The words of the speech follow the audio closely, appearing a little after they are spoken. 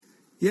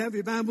You have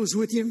your Bibles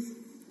with you?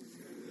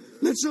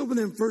 Let's open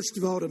them first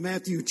of all to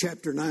Matthew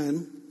chapter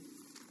 9.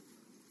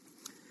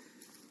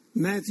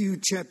 Matthew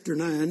chapter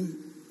 9.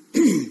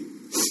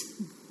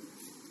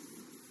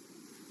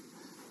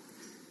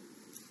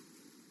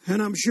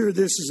 And I'm sure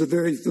this is a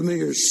very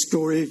familiar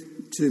story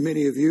to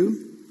many of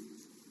you.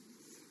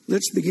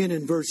 Let's begin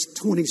in verse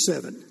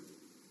 27.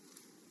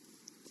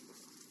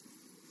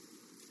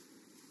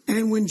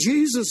 And when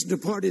Jesus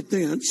departed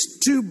thence,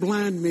 2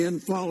 blind men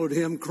followed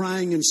him,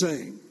 crying and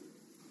saying,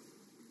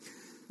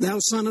 Thou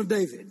Son of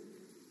David,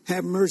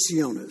 have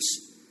mercy on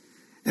us.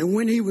 And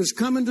when he was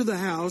come into the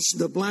house,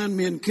 the blind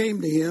men came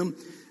to him,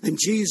 and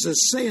Jesus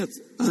saith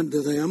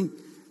unto them,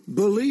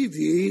 Believe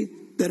ye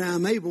that I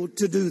am able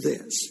to do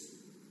this?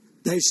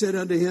 They said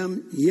unto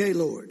him, Yea,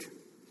 Lord.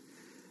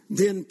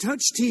 Then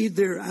touched he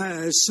their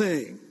eyes,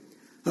 saying,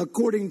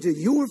 According to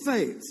your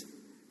faith,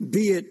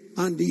 be it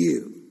unto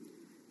you.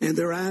 And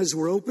their eyes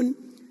were opened,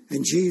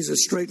 and Jesus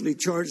straitly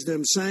charged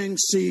them, saying,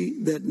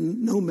 See that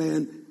no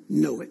man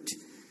know it.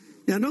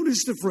 Now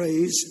notice the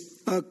phrase,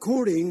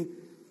 according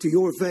to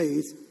your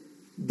faith,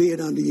 be it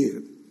unto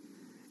you.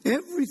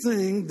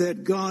 Everything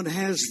that God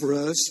has for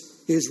us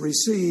is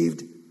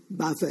received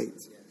by faith.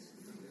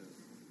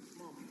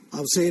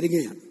 I'll say it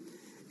again.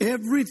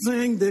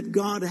 Everything that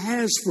God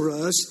has for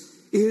us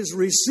is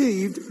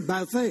received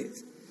by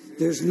faith.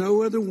 There's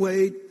no other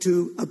way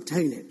to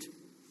obtain it.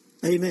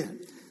 Amen.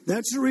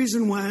 That's the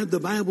reason why the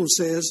Bible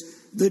says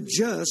the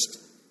just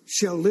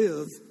shall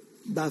live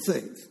by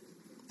faith.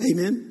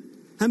 Amen.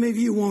 How many of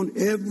you want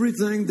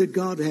everything that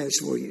God has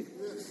for you?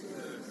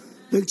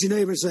 Look at your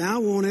neighbor and say, I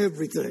want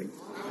everything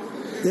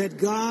that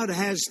God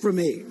has for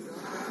me.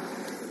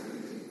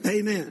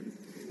 Amen.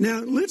 Now,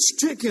 let's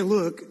take a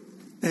look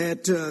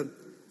at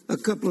a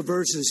couple of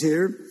verses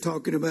here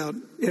talking about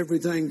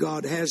everything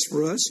God has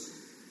for us.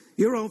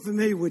 You're all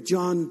familiar with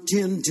John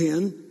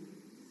 10:10.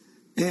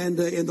 And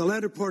in the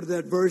latter part of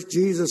that verse,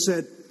 Jesus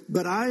said,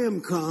 But I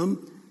am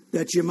come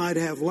that you might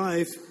have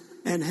life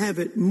and have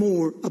it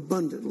more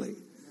abundantly.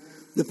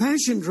 The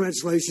Passion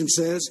Translation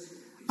says,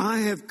 I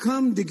have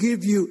come to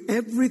give you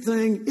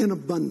everything in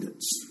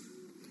abundance,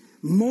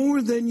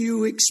 more than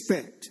you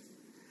expect,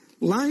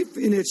 life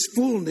in its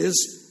fullness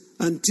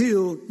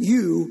until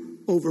you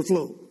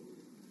overflow.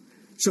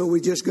 So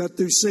we just got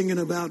through singing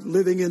about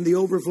living in the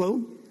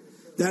overflow.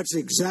 That's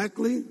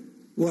exactly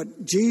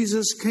what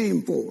Jesus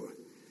came for,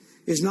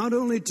 is not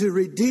only to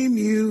redeem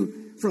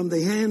you from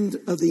the hand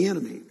of the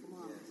enemy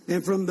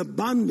and from the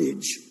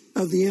bondage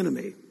of the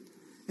enemy,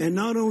 and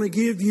not only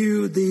give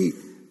you the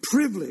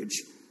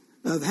privilege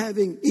of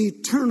having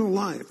eternal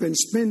life and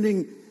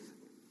spending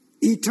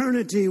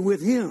eternity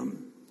with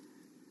Him,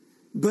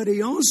 but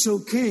He also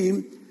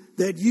came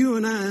that you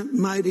and I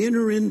might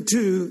enter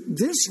into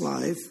this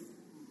life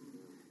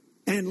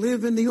and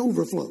live in the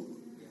overflow.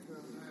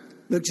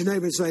 Look at your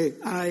neighbor and say,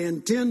 I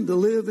intend to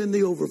live in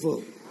the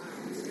overflow.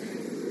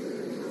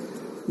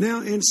 Now,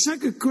 in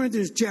 2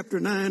 Corinthians chapter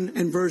 9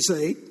 and verse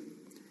 8,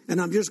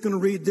 and I'm just going to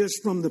read this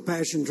from the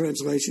Passion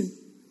Translation.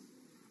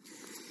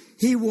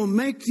 He will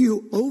make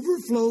you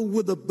overflow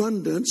with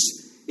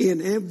abundance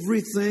in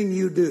everything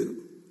you do.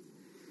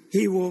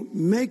 He will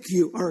make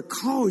you or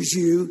cause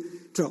you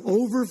to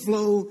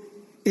overflow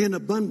in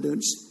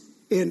abundance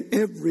in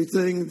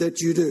everything that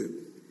you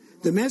do.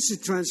 The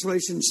Message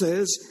translation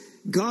says,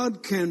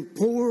 God can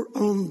pour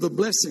on the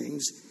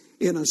blessings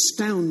in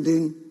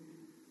astounding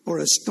or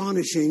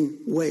astonishing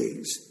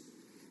ways.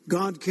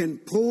 God can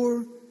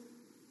pour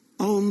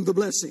on the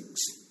blessings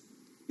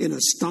in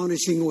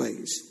astonishing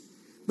ways.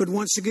 But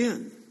once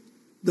again,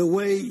 the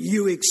way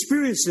you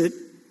experience it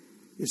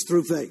is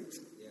through faith.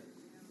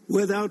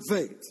 Without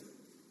faith,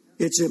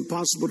 it's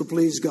impossible to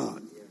please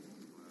God.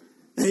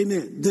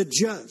 Amen. The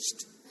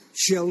just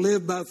shall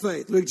live by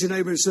faith. Look at your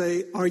neighbor and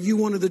say, are you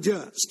one of the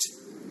just?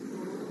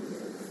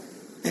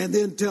 And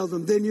then tell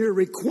them, then you're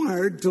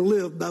required to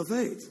live by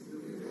faith.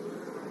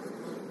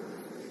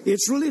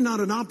 It's really not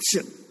an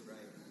option.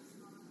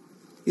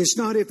 It's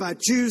not if I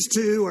choose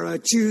to or I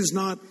choose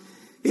not.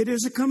 It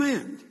is a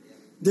command.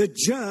 The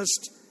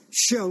just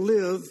shall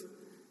live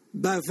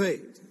by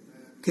faith.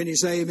 Can you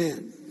say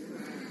amen?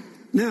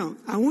 Now,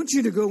 I want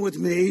you to go with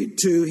me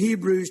to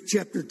Hebrews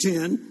chapter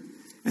 10.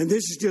 And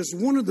this is just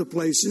one of the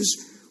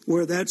places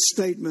where that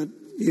statement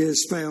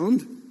is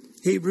found.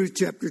 Hebrews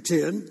chapter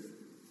 10.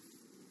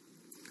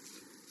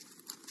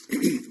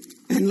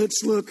 And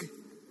let's look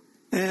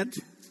at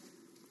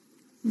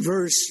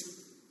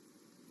verse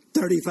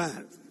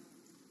 35.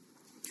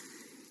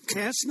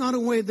 Cast not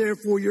away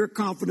therefore your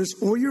confidence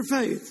or your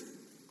faith,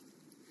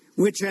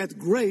 which hath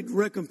great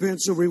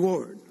recompense of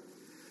reward.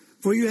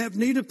 For you have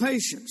need of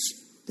patience,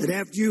 that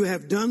after you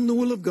have done the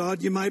will of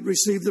God, you might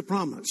receive the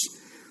promise.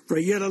 For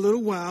yet a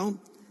little while,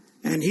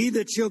 and he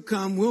that shall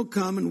come will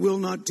come and will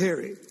not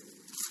tarry.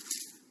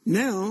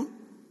 Now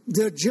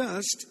the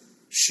just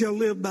shall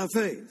live by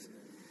faith.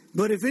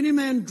 But if any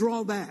man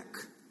draw back,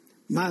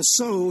 my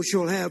soul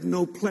shall have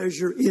no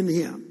pleasure in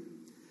him.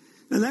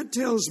 Now that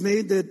tells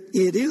me that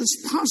it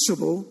is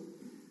possible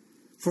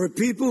for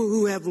people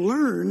who have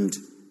learned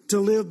to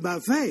live by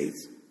faith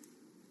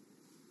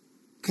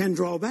can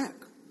draw back.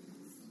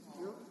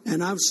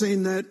 And I've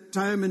seen that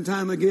time and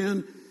time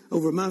again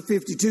over my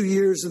 52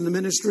 years in the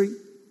ministry.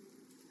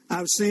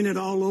 I've seen it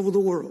all over the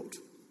world,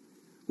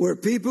 where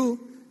people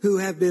who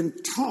have been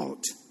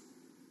taught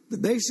the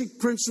basic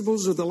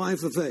principles of the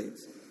life of faith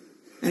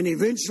and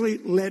eventually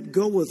let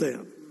go of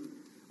them,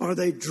 or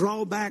they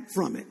draw back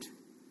from it.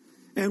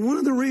 And one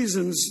of the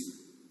reasons,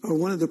 or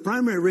one of the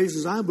primary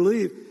reasons I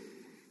believe,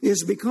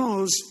 is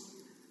because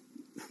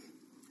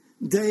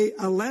they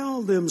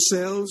allow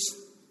themselves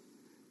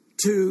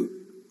to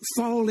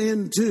fall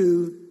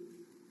into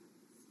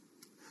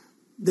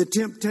the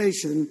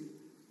temptation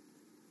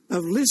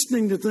of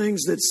listening to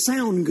things that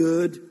sound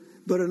good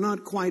but are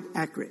not quite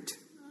accurate.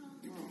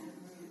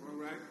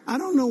 I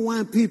don't know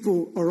why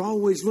people are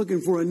always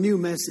looking for a new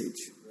message.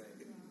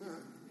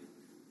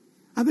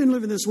 I've been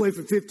living this way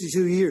for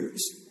 52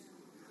 years.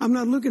 I'm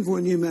not looking for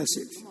a new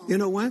message. You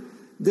know what?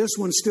 This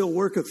one still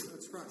worketh.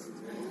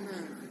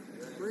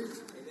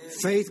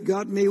 Faith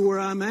got me where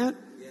I'm at,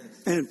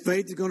 and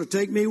faith is going to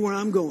take me where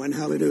I'm going.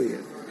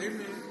 Hallelujah.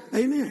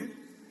 Amen.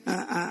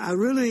 I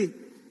really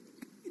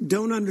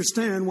don't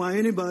understand why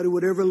anybody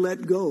would ever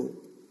let go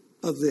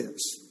of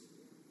this,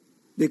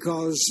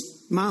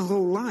 because my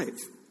whole life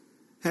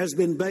has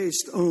been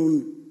based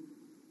on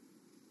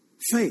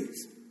faith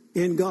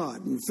in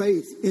God and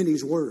faith in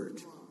His Word.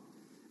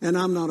 And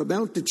I'm not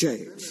about to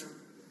change.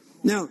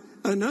 Now,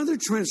 another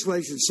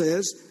translation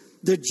says,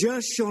 the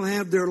just shall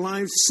have their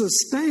lives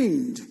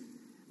sustained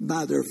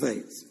by their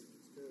faith.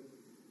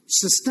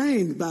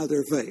 Sustained by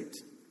their faith.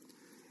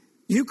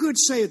 You could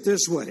say it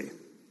this way.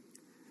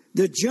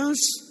 The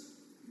just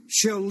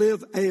shall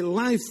live a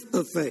life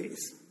of faith.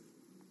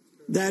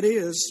 That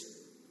is,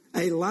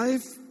 a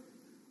life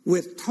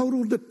with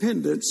total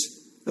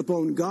dependence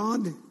upon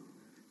God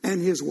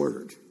and His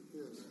Word.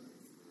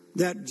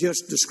 That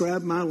just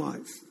described my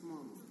life.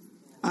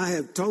 I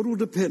have total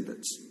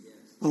dependence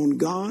on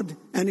God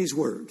and His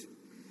Word.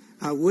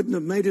 I wouldn't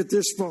have made it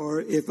this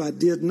far if I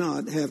did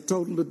not have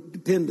total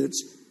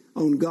dependence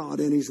on God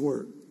and His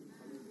Word.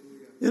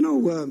 You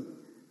know,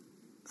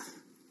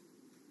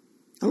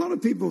 a lot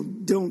of people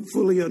don't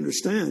fully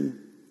understand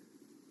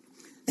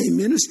a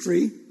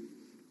ministry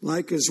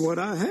like is what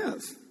I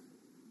have.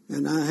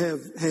 And I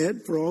have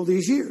had for all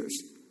these years.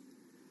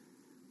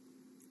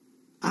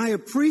 I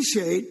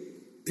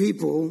appreciate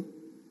people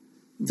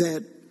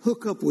that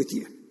hook up with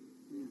you.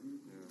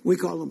 We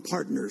call them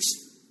partners.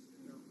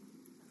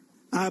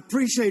 I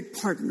appreciate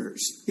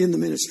partners in the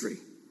ministry.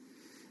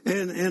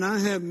 And I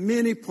have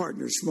many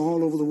partners from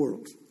all over the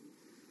world.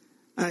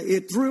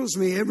 It thrills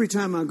me every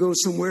time I go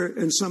somewhere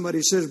and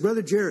somebody says,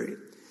 Brother Jerry,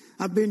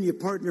 I've been your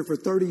partner for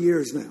 30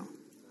 years now.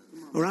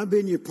 Or I've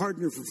been your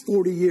partner for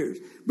 40 years.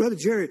 Brother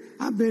Jerry,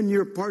 I've been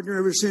your partner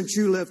ever since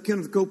you left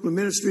Kenneth Copeland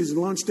Ministries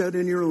and launched out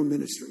in your own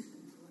ministry.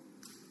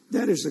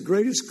 That is the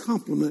greatest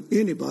compliment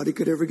anybody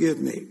could ever give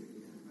me.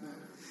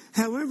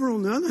 However,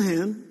 on the other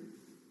hand,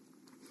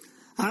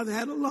 I've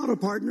had a lot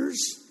of partners,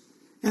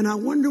 and I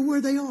wonder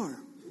where they are.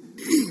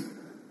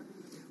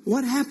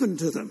 What happened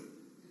to them?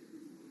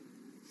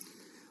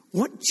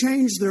 What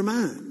changed their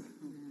mind?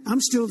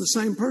 I'm still the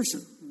same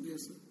person.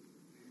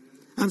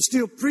 I'm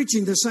still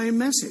preaching the same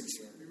message.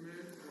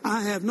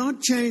 I have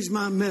not changed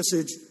my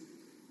message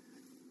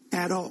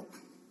at all.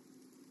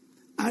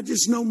 I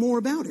just know more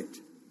about it.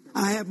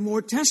 I have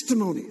more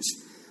testimonies.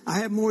 I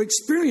have more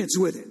experience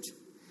with it.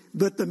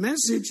 But the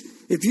message,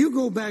 if you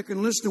go back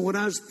and listen to what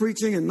I was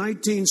preaching in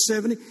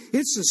 1970,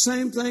 it's the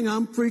same thing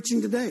I'm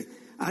preaching today.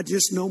 I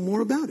just know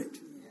more about it.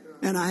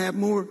 And I have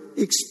more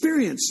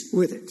experience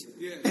with it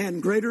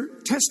and greater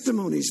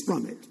testimonies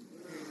from it.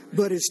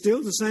 But it's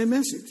still the same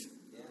message.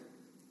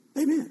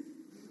 Amen.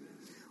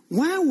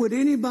 Why would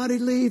anybody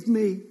leave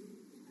me?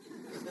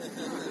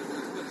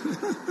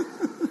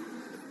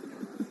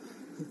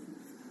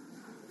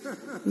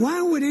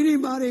 Why would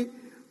anybody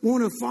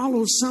want to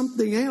follow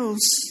something else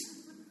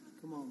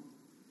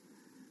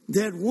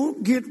that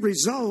won't get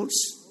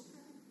results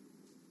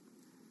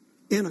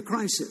in a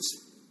crisis?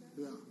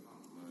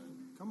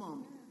 Come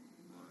on.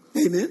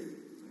 Amen.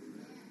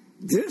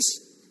 This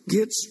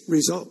gets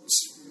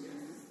results.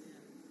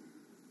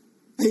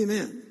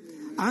 Amen.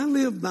 I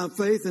live by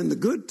faith in the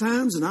good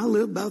times, and I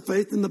live by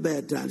faith in the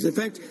bad times. In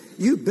fact,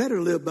 you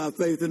better live by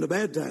faith in the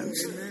bad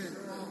times.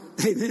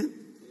 Amen.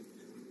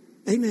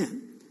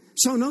 Amen.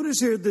 So notice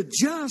here, the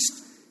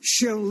just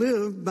shall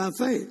live by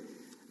faith.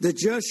 The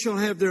just shall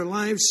have their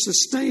lives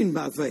sustained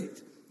by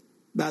faith,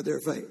 by their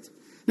faith.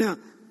 Now,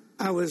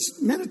 I was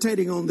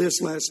meditating on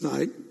this last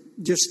night,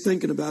 just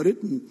thinking about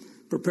it and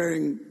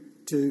preparing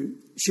to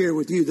share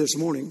with you this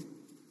morning.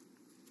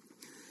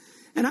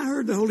 And I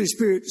heard the Holy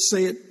Spirit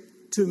say it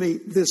to me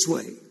this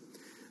way.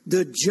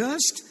 The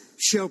just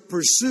shall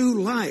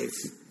pursue life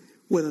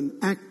with an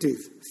active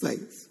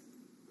faith.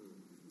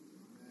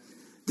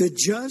 The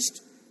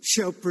just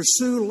shall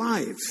pursue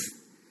life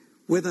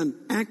with an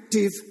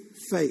active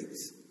faith.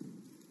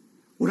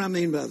 What do I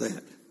mean by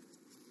that?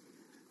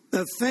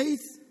 A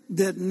faith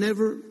that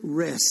never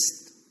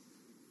rests.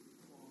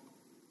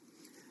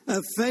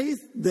 A faith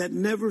that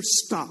never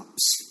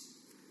stops.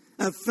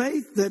 A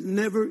faith that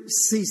never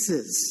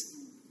ceases.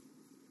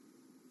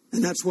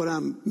 And that's what I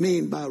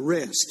mean by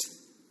rest.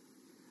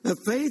 A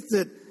faith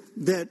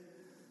that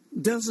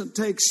doesn't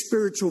take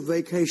spiritual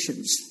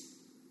vacations.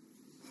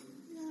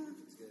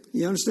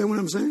 You understand what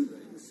I'm saying?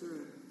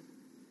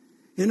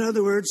 In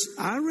other words,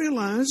 I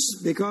realize,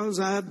 because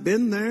I've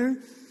been there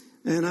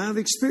and I've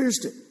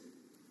experienced it,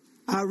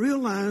 I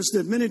realize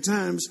that many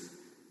times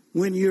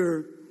when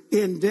you're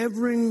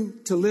endeavoring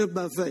to live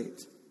by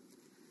faith,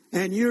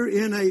 and you're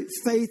in a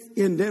faith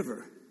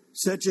endeavor,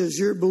 such as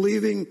you're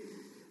believing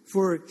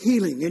for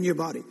healing in your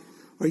body,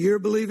 or you're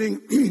believing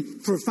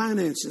for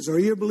finances, or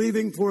you're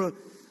believing for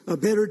a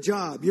better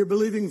job, you're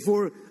believing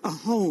for a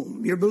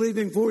home, you're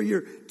believing for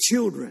your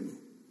children.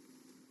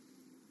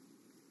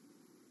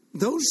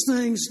 Those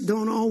things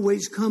don't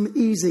always come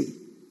easy,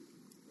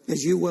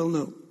 as you well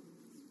know.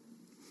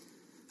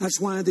 That's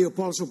why the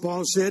Apostle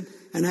Paul said,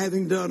 and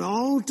having done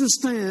all to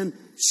stand,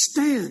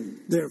 stand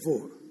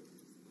therefore.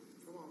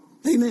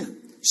 Amen.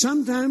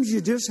 Sometimes you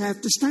just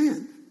have to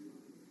stand.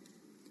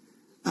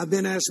 I've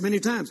been asked many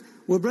times,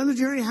 well, Brother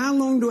Jerry, how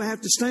long do I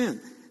have to stand?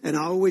 And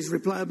I always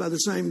reply by the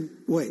same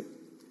way.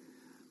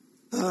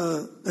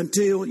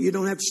 Until you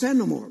don't have to stand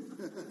no more.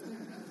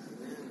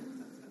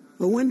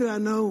 But when do I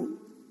know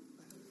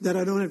that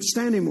I don't have to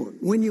stand anymore?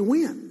 When you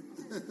win.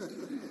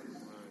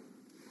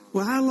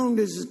 Well, how long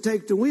does it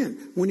take to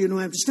win? When you don't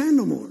have to stand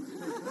no more.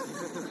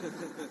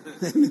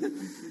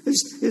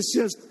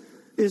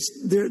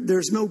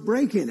 There's no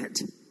break in it.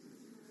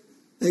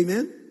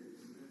 Amen?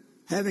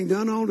 Having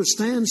done all to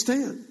stand,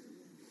 stand.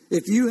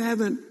 If you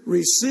haven't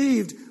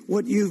received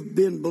what you've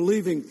been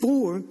believing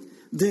for,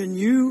 then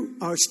you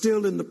are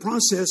still in the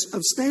process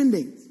of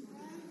standing.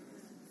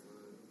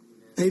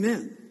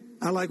 Amen.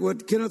 I like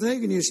what Kenneth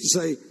Hagin used to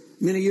say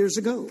many years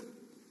ago.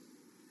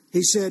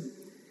 He said,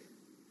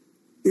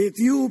 if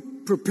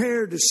you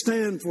prepare to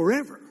stand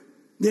forever,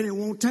 then it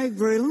won't take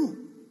very long.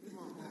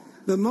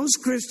 But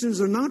most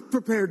Christians are not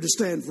prepared to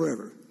stand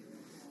forever.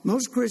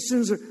 Most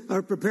Christians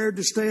are prepared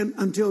to stand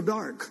until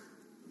dark.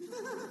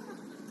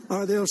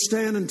 Or they'll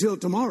stand until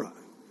tomorrow.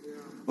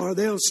 Or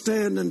they'll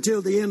stand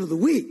until the end of the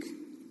week.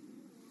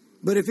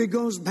 But if it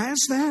goes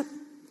past that,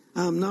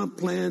 I'm not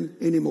playing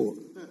anymore.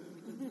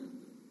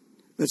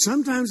 But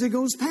sometimes it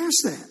goes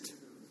past that.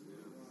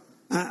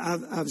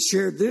 I've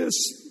shared this,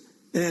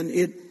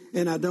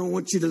 and I don't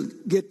want you to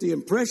get the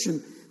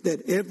impression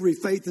that every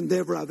faith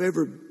endeavor I've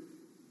ever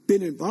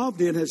been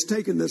involved in has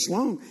taken this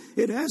long.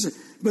 It hasn't.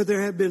 But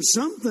there have been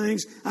some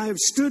things I have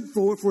stood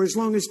for as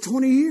long as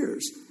 20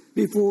 years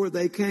before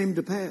they came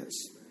to pass.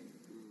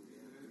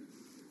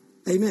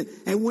 Amen.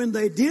 And when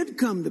they did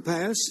come to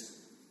pass,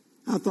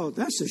 I thought,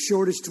 that's the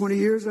shortest 20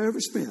 years I ever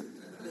spent.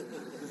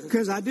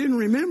 Because I didn't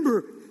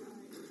remember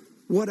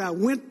what I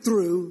went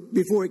through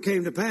before it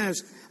came to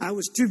pass. I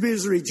was too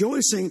busy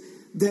rejoicing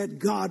that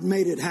God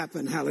made it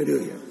happen.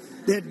 Hallelujah.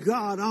 That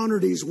God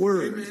honored His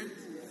word. Amen.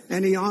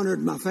 And He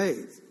honored my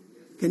faith.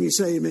 Can you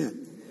say amen?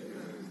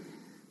 Amen?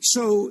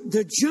 So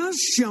the just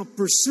shall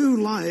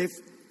pursue life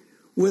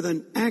with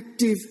an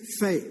active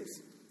faith.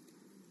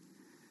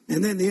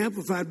 And then the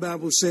Amplified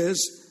Bible says,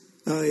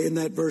 in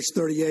that verse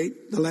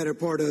 38, the latter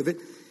part of it,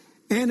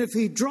 and if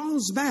he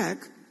draws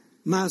back,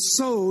 my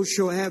soul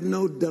shall have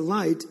no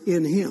delight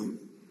in him.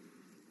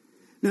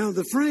 Now,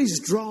 the phrase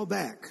draw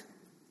back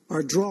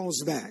or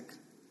draws back,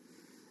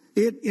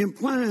 it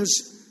implies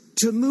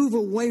to move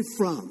away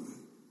from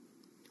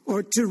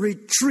or to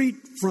retreat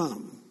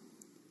from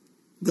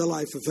the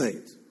life of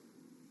faith.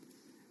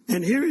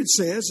 And here it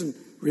says, and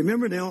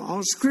remember now,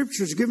 all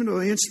Scripture is given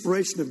by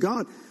inspiration of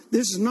God.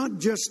 This is not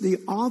just the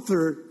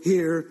author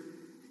here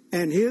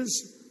and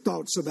his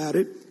thoughts about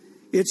it.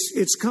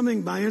 It's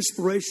coming by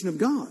inspiration of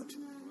God.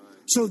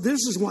 So this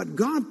is what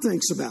God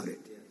thinks about it.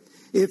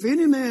 If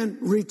any man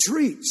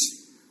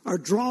retreats or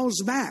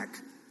draws back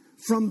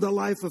from the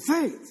life of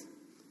faith,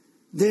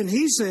 then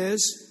he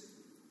says,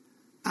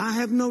 I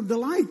have no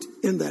delight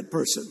in that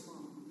person.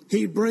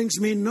 He brings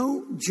me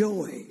no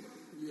joy.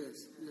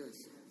 Yes.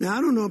 Now,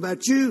 I don't know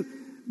about you,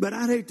 but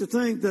I'd hate to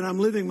think that I'm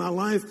living my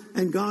life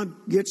and God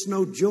gets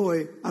no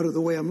joy out of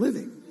the way I'm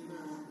living.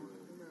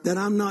 That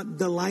I'm not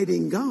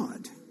delighting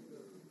God.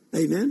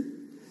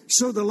 Amen?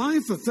 So the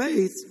life of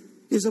faith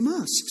is a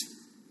must.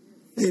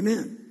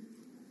 Amen.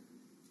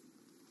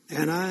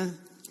 And I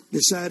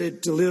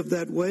decided to live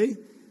that way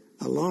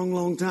a long,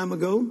 long time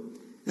ago,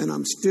 and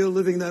I'm still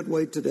living that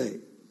way today.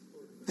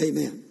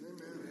 Amen.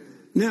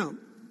 Now,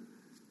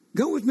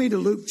 go with me to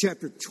Luke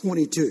chapter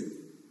 22.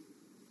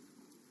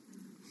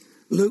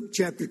 Luke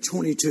chapter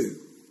 22.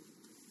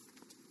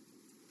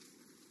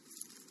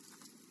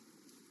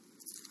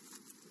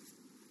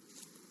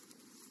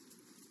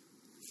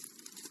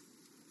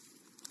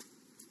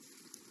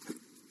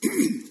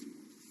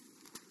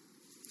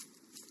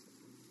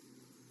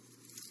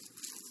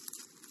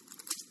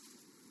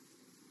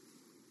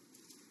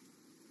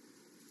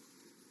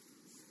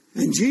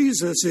 And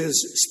Jesus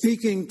is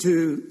speaking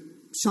to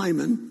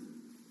Simon.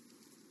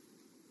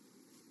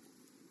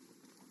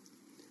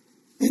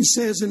 And It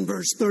says in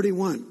verse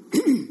 31,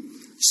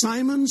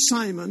 Simon,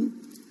 Simon,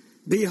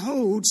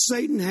 behold,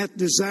 Satan hath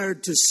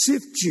desired to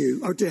sift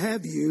you, or to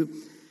have you,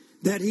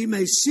 that he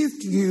may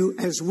sift you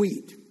as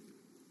wheat.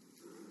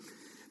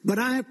 But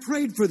I have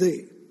prayed for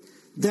thee,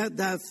 that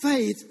thy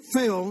faith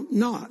fail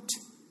not.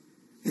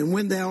 And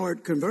when thou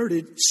art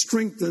converted,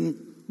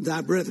 strengthen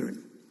thy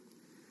brethren.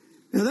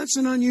 Now that's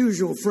an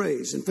unusual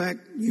phrase. In fact,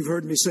 you've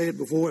heard me say it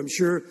before, I'm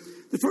sure.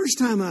 The first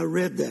time I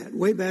read that,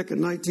 way back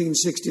in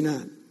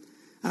 1969,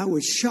 I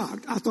was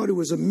shocked. I thought it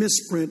was a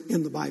misprint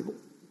in the Bible.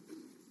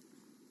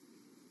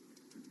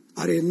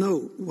 I didn't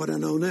know what I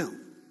know now.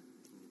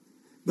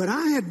 But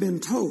I had been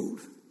told,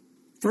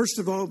 first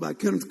of all by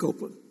Kenneth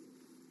Copeland,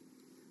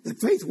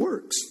 that faith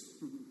works,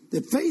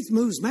 that faith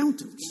moves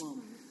mountains,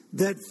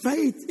 that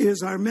faith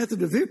is our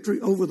method of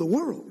victory over the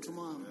world.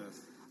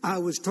 I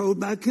was told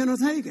by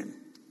Kenneth Hagin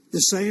the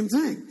same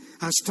thing.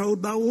 I was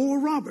told by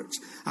Oral Roberts.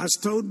 I was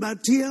told by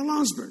T.L.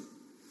 Osborne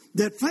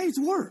that faith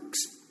works.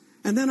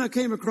 And then I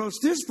came across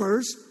this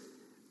verse,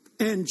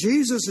 and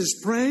Jesus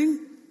is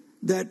praying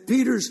that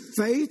Peter's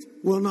faith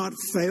will not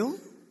fail.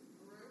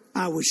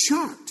 I was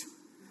shocked.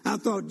 I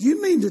thought,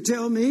 you mean to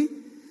tell me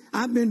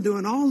I've been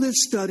doing all this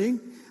studying,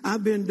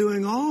 I've been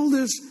doing all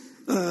this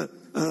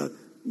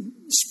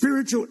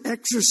spiritual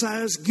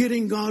exercise,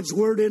 getting God's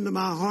word into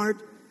my heart,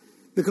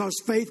 because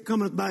faith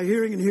cometh by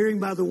hearing and hearing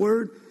by the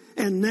word,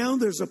 and now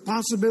there's a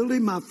possibility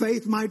my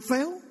faith might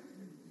fail?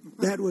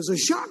 That was a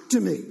shock to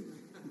me.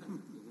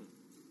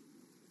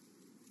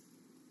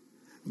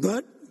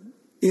 But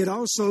it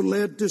also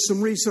led to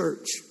some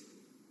research.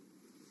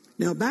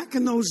 Now, back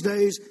in those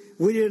days,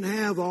 we didn't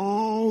have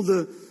all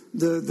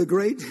the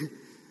great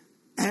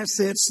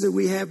assets that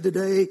we have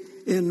today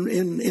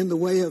in the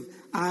way of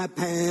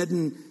iPad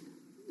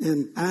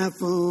and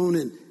iPhone,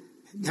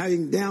 and how you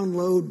can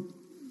download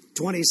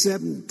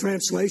 27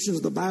 translations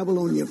of the Bible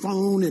on your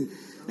phone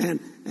and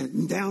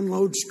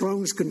download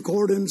Strong's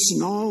Concordance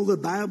and all the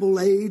Bible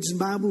aids and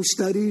Bible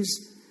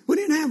studies. We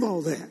didn't have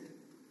all that.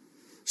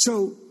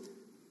 So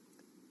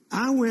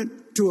I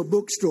went to a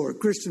bookstore, a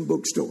Christian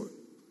bookstore,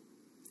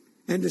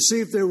 and to see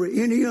if there were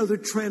any other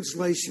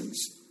translations.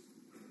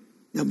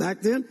 Now,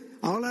 back then,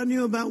 all I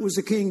knew about was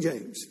the King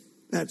James.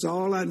 That's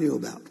all I knew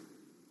about.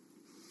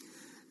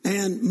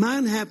 And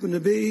mine happened to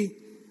be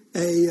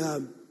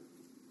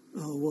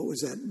what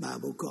was that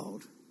Bible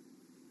called?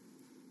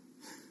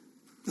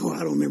 Oh, I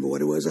don't remember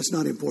what it was. That's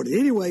not important.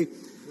 Anyway,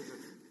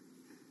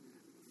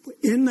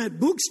 in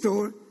that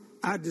bookstore,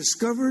 I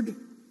discovered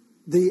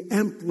the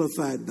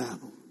Amplified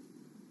Bible.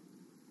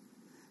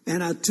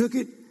 And I took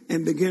it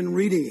and began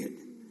reading it.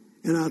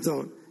 And I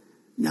thought,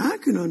 now I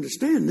can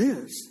understand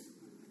this.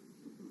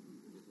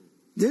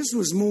 This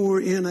was more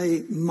in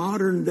a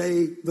modern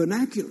day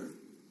vernacular.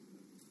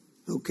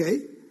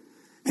 Okay?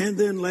 And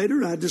then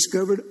later I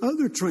discovered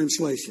other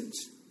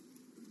translations.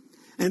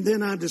 And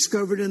then I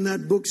discovered in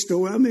that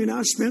bookstore,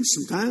 I spent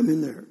some time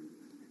in there,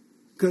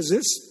 because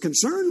this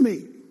concerned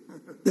me,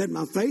 that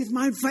my faith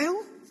might fail.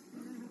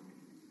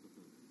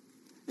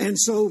 And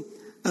so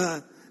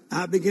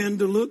I began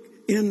to look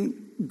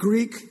in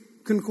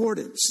Greek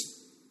concordance.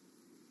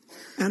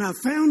 And I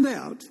found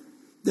out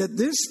that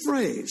this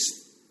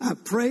phrase, I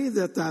pray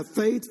that thy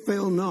faith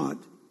fail not,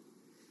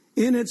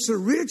 in its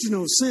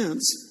original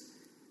sense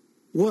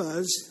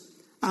was,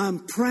 I'm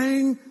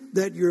praying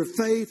that your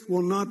faith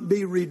will not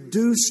be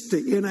reduced to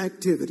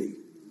inactivity.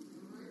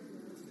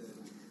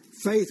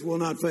 Faith will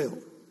not fail.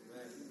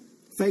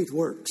 Faith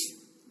works.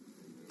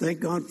 Thank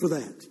God for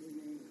that.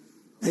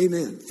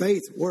 Amen.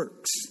 Faith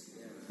works.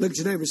 Look at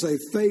your neighbor and say,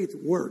 faith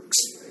works.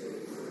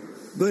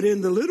 But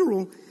in the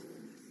literal,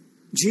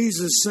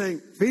 Jesus is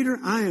saying, Peter,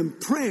 I am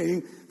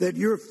praying that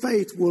your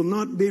faith will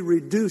not be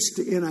reduced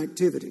to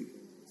inactivity.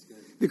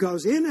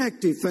 Because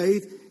inactive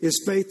faith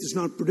is faith that's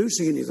not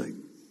producing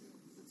anything.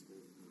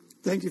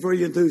 Thank you for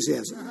your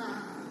enthusiasm.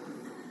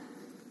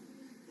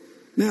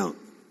 Now,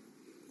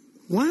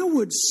 why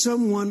would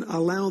someone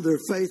allow their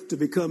faith to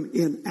become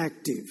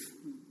inactive?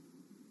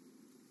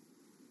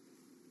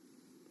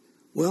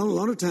 Well, a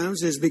lot of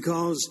times it's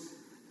because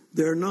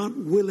they're not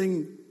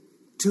willing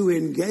to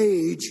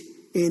engage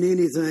in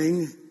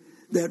anything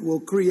that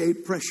will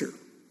create pressure.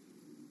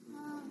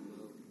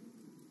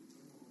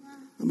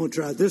 I'm going to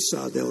try this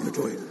side of the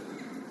auditorium.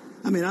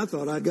 I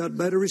thought I got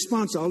better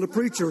response. All the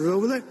preachers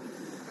over there.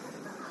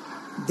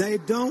 They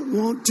don't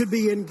want to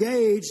be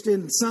engaged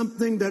in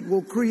something that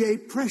will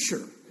create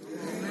pressure.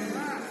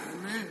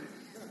 Amen.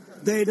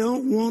 They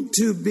don't want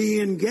to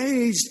be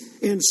engaged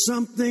in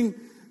something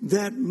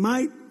that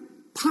might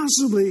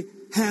possibly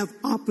have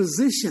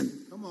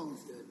opposition. Come on.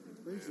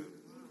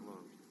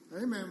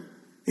 Amen.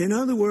 In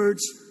other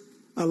words,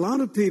 a lot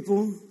of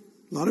people,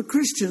 a lot of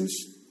Christians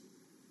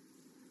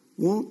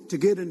want to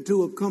get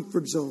into a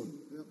comfort zone.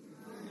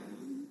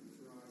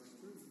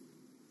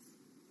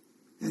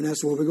 And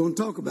that's what we're going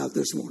to talk about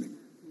this morning.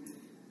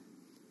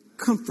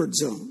 Comfort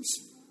zones.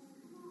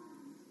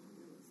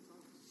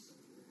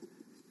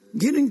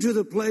 Getting to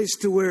the place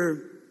to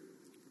where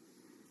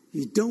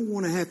you don't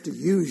want to have to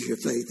use your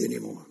faith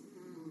anymore.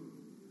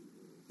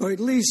 Or at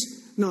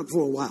least not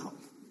for a while.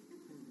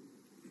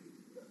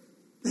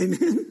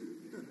 Amen.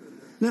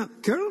 Now,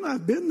 Carol and I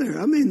have been there.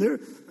 I mean,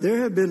 there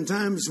have been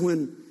times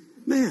when,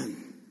 man,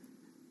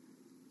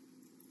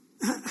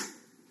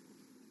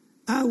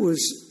 I was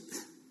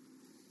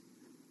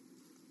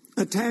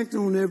attacked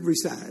on every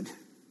side.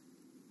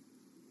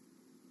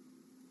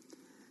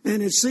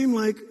 And it seemed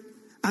like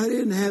I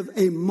didn't have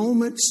a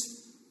moment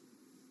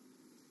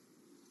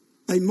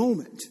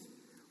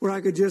where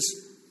I could just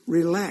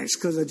relax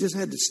because I just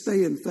had to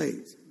stay in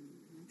faith.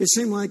 It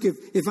seemed like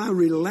if I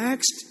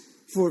relaxed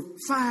for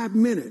 5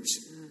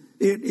 minutes,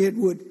 it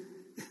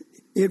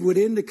would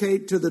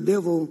indicate to the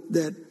devil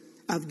that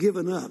I've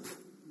given up.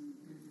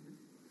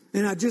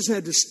 And I just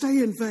had to stay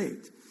in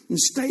faith and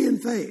stay in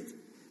faith.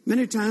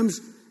 Many times,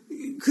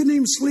 couldn't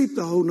even sleep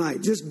the whole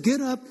night. Just get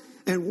up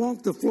and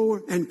walk the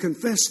floor and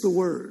confess the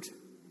word.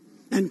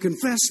 And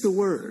confess the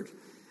word.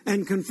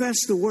 And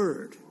confess the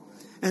word.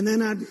 And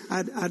then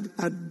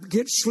I'd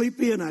get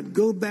sleepy and I'd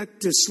go back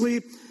to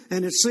sleep.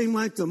 And it seemed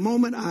like the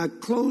moment I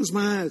closed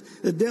my eyes,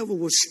 the devil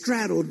was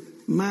straddled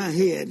my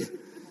head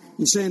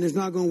and saying, it's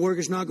not going to work,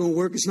 it's not going to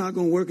work, it's not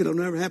going to work, it'll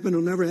never happen,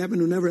 it'll never happen,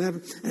 it'll never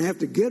happen. And I have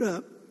to get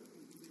up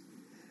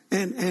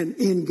and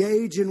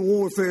engage in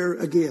warfare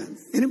again.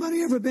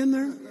 Anybody ever been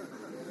there?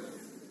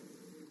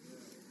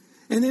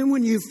 And then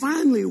when you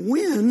finally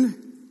win,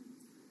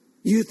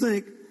 you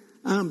think,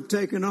 I'm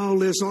taking all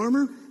this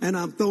armor and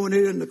I'm throwing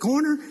it in the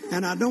corner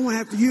and I don't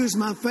have to use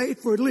my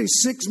faith for at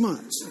least 6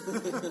 months.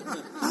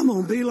 I'm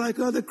going to be like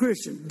other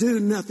Christians, do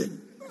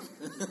nothing.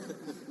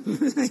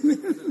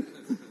 Amen.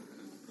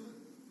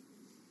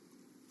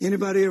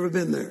 Anybody ever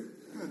been there?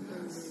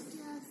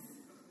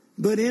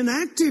 But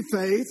inactive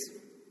faith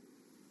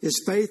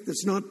is faith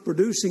that's not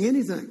producing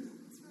anything.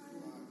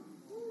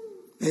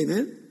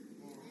 Amen.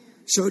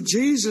 So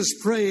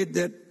Jesus prayed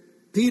that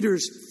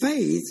Peter's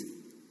faith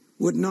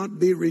would not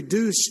be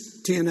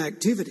reduced to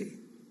inactivity.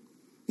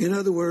 In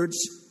other words,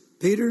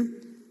 Peter,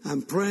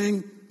 I'm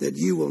praying that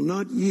you will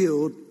not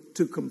yield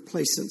to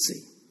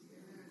complacency.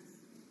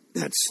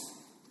 That's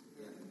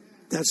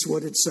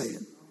what it's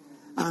saying.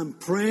 I'm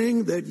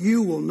praying that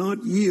you will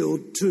not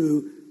yield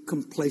to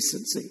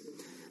complacency.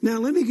 Now,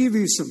 let me give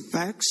you some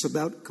facts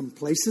about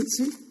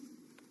complacency.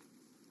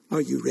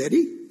 Are you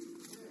ready?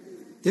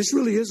 This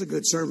really is a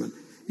good sermon.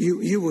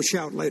 You will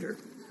shout later.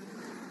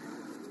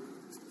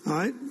 All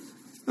right?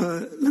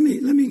 Let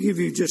me give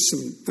you just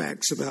some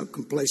facts about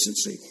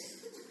complacency.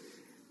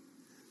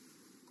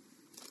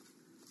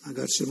 I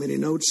got so many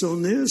notes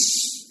on this.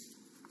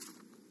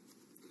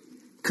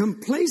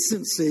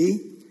 Complacency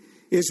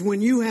is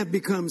when you have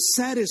become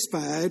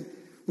satisfied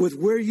with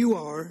where you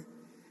are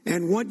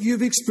and what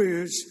you've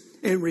experienced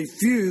and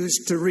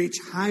refuse to reach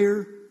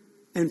higher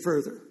and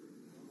further.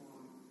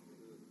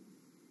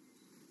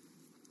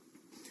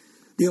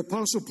 The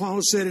Apostle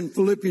Paul said in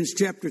Philippians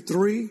chapter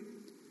 3,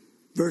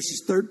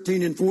 verses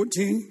 13 and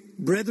 14,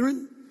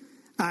 Brethren,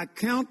 I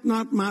count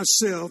not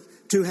myself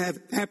to have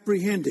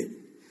apprehended,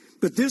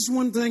 but this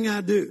one thing I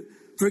do,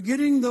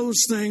 forgetting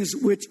those things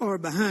which are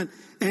behind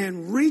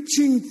and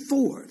reaching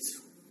forth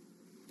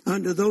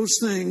unto those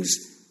things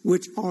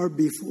which are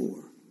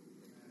before.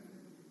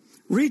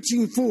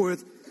 Reaching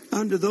forth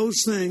unto those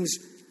things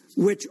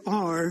which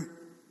are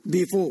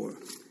before.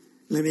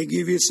 Let me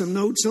give you some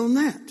notes on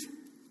that.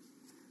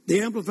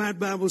 The Amplified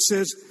Bible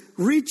says,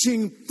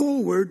 reaching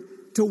forward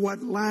to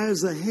what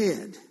lies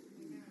ahead.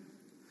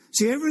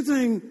 See,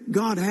 everything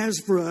God has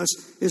for us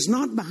is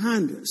not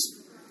behind us.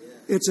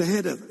 It's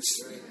ahead of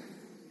us.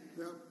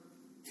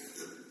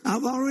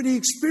 I've already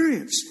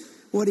experienced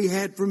what He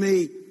had for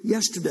me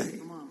yesterday.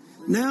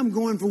 Now I'm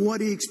going for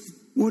what He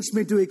wants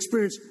me to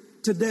experience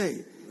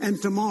today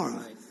and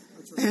tomorrow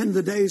and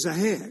the days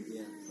ahead.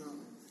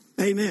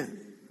 Amen.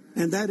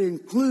 And that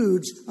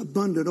includes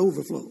abundant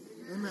overflow.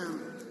 Amen.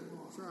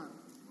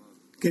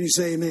 Can you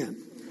say amen?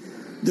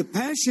 The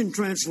Passion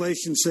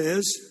Translation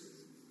says,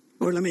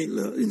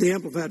 the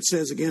Amplified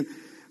says again,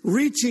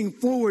 reaching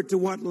forward to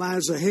what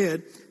lies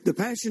ahead. The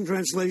Passion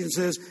Translation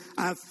says,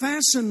 I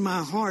fasten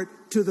my heart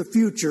to the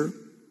future.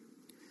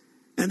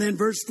 And then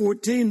verse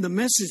 14, the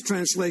Message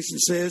Translation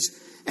says,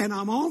 and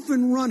I'm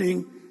often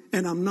running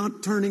and I'm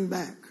not turning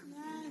back.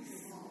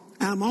 Yes.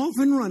 I'm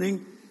often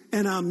running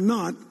and I'm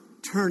not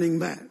turning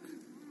back.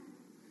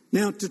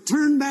 Now, to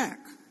turn back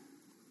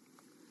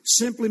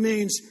simply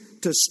means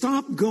to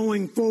stop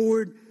going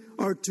forward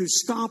or to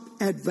stop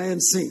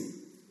advancing.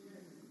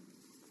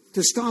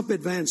 To stop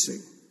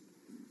advancing.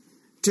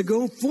 To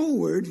go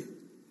forward,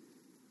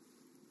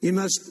 you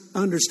must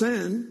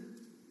understand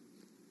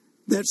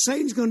that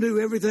Satan's going to do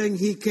everything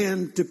he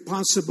can to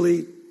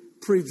possibly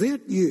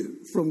prevent you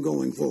from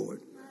going forward.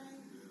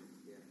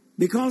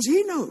 Because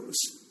he knows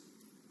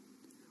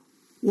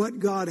what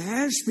God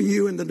has for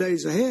you in the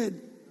days ahead.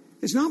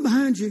 It's not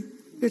behind you,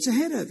 it's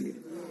ahead of you.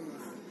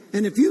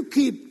 And if you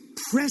keep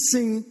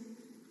pressing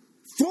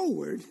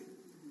forward,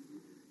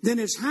 then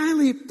it's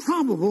highly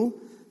probable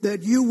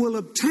that you will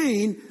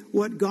obtain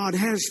what God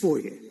has for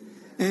you.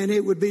 And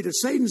it would be to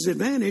Satan's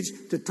advantage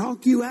to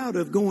talk you out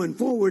of going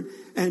forward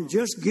and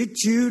just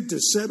get you to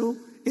settle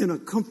in a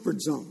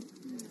comfort zone.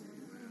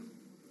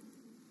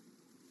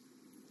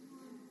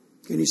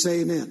 Can you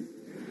say amen?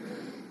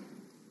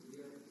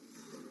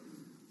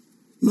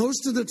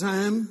 Most of the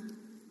time,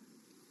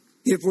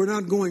 if we're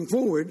not going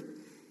forward,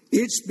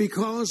 it's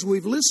because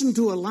we've listened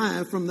to a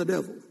lie from the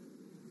devil.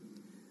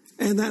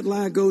 And that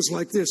lie goes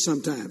like this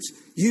sometimes.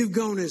 You've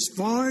gone as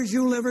far as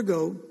you'll ever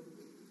go.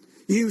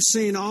 You've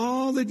seen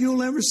all that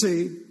you'll ever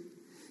see.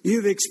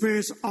 You've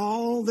experienced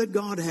all that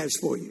God has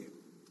for you.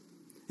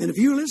 And if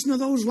you listen to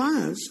those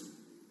lies,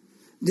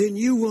 then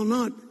you will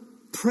not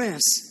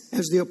press,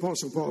 as the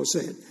Apostle Paul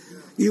said.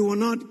 You will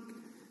not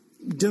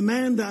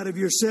demand out of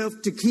yourself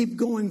to keep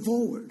going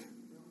forward.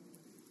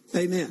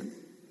 Amen.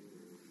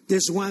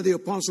 This is why the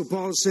Apostle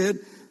Paul said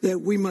that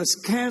we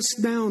must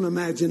cast down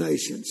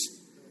imaginations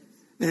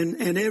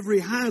and every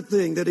high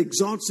thing that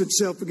exalts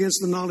itself against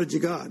the knowledge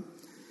of God.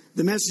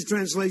 The Message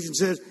translation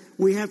says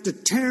we have to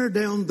tear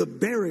down the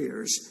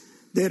barriers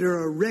that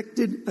are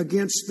erected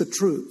against the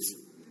truth.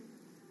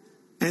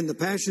 And the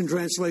Passion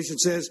translation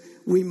says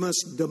we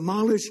must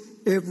demolish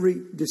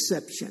every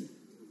deception.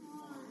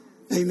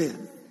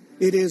 Amen.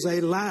 It is a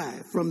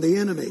lie from the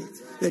enemy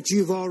that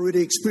you've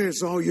already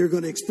experienced all you're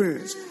going to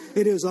experience.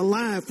 It is a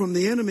lie from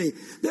the enemy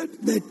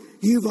that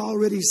you've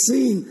already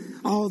seen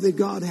all that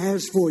God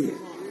has for you.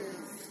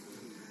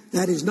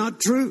 That is not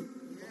true.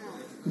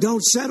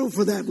 Don't settle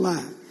for that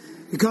lie.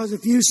 Because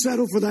if you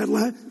settle for that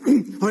lie,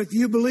 or if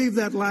you believe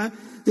that lie,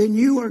 then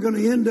you are going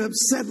to end up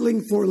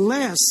settling for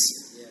less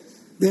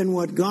than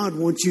what God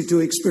wants you to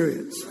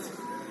experience.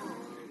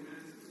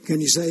 Can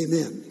you say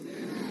amen?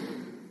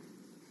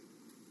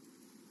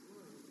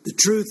 The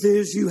truth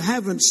is you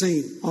haven't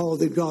seen all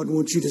that God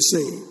wants you to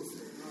see.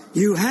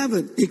 You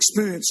haven't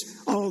experienced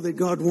all that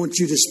God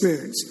wants you to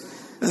experience.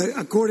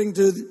 According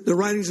to the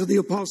writings of the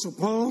Apostle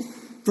Paul,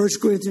 1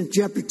 Corinthians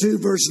chapter 2,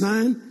 verse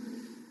 9,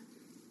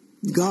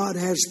 God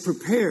has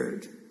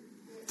prepared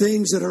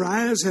things that our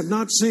eyes have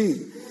not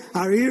seen,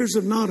 our ears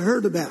have not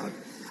heard about,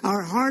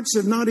 our hearts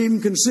have not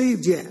even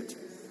conceived yet.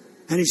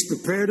 And He's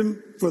prepared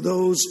them for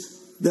those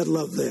that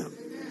love them.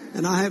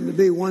 And I happen to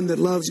be one that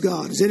loves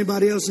God. Is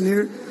anybody else in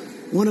here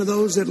one of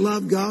those that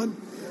love God?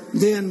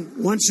 Then,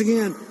 once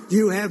again,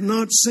 you have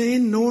not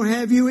seen nor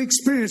have you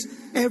experienced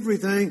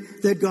everything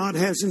that God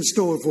has in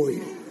store for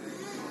you.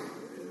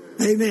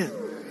 Amen.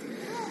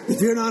 If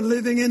you're not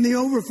living in the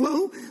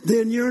overflow,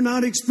 then you're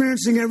not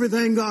experiencing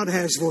everything God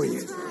has for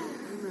you.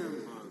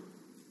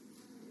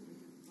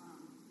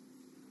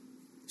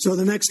 So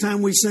the next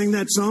time we sing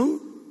that song,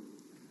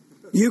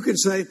 you can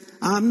say,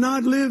 I'm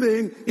not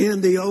living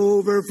in the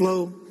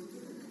overflow.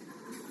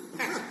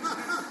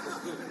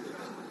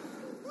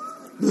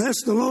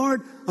 Bless the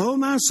Lord, oh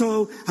my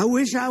soul, I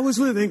wish I was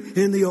living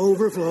in the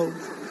overflow.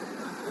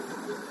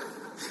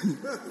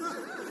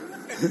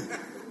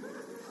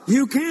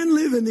 You can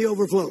live in the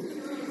overflow.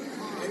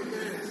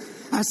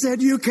 I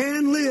said you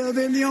can live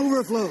in the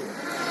overflow.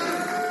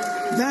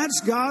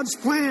 That's God's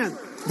plan.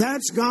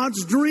 That's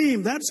God's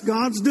dream. That's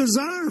God's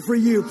desire for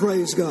you,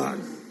 praise God.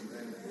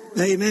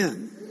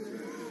 Amen.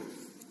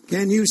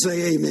 Can you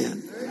say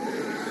amen?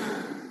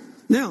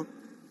 Now,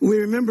 we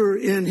remember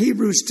in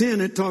Hebrews 10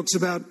 it talks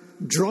about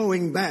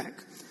drawing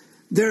back.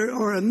 There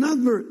are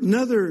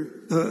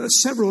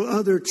several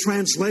other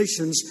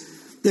translations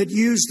that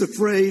use the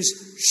phrase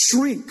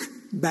shrink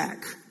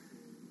back.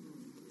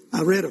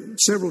 I read them,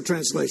 several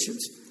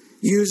translations.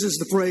 Uses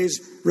the phrase,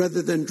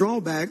 rather than draw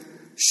back,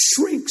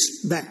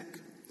 shrinks back.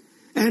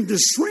 And to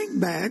shrink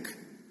back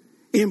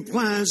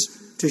implies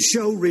to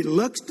show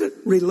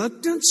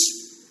reluctance,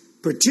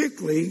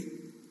 particularly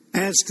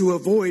as to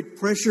avoid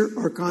pressure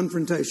or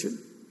confrontation.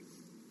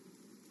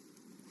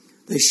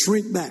 They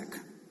shrink back,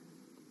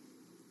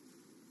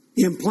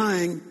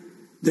 implying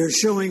they're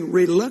showing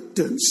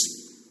reluctance,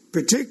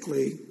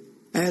 particularly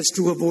as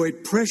to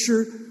avoid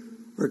pressure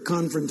or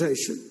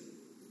confrontation.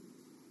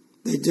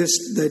 They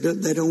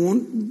don't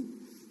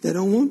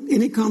want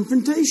any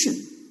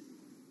confrontation.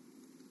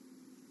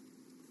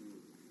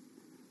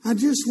 I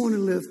just want to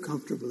live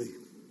comfortably.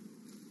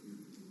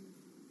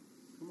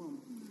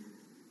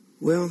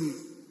 Well,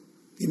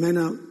 you may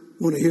not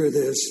want to hear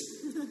this,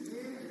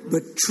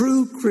 but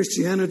true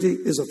Christianity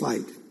is a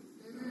fight.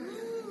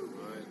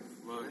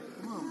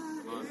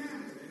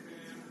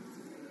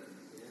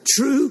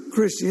 True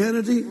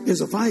Christianity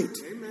is a fight.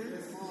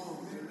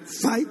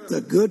 Fight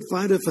the good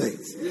fight of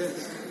faith.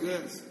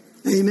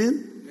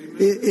 Amen.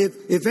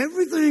 If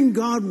everything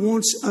God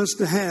wants us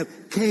to have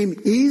came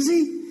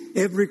easy,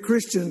 every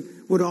Christian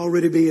would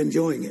already be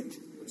enjoying it.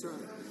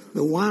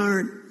 But why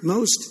aren't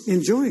most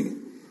enjoying it?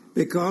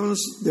 Because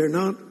they're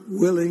not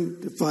willing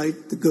to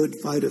fight the good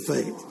fight of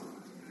faith.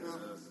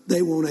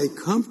 They want a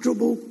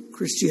comfortable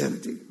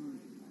Christianity.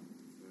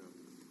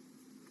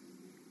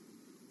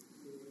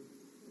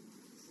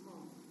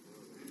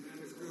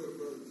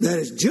 That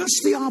is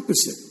just the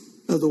opposite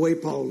of the way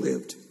Paul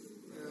lived.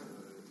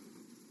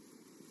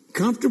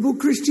 Comfortable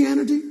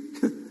Christianity?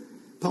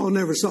 Paul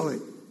never saw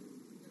it.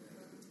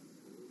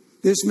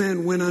 This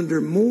man went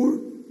under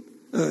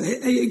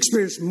he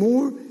experienced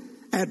more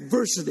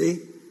adversity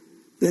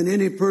than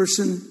any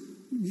person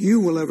you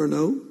will ever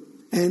know,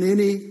 and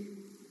any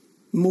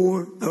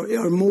more,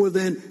 or more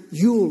than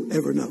you'll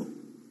ever know.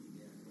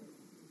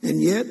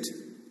 And yet,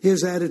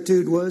 his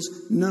attitude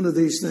was, none of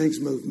these things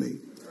move me.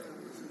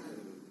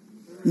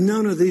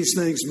 None of these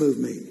things move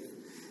me.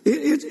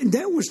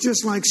 That was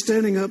just like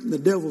standing up in the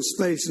devil's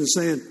face and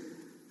saying,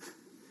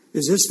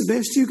 is this the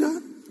best you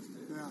got?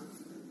 Yeah.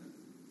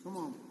 Come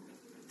on.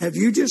 Have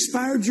you just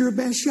fired your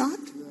best shot?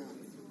 Yeah.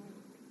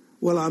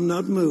 Well, I'm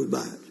not moved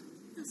by it.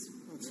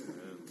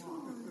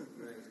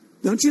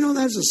 Don't you know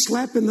that's a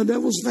slap in the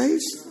devil's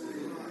face?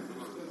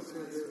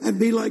 That'd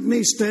be like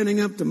me standing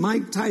up to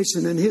Mike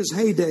Tyson in his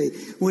heyday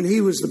when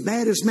he was the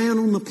baddest man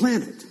on the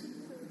planet.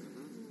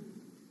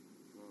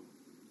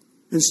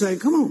 And saying,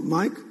 come on,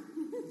 Mike.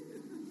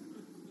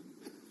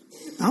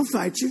 I'll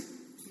fight you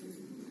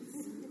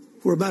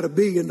for about $1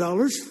 billion.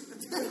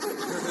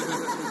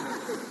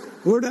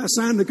 Where'd I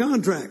sign the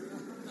contract?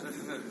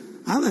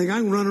 I think I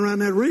can run around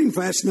that ring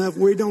fast enough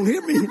where he don't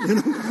hit me, you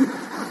know.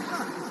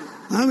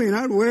 I mean,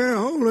 I'd wear a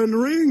hole in the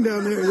ring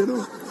down there, you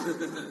know.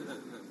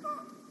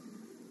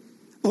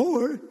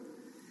 Or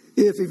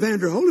if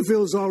Evander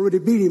Holyfield's already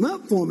beat him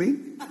up for me,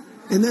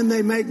 and then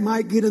they make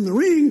Mike get in the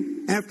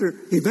ring after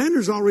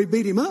Evander's already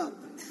beat him up.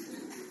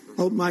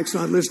 Hope Mike's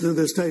not listening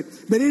to this tape.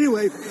 But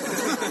anyway,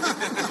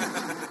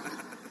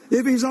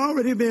 if he's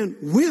already been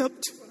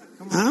whipped,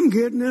 I'm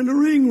getting in the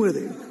ring with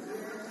him.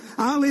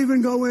 I'll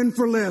even go in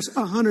for less,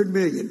 $100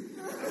 million.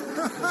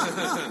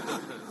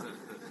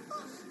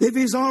 If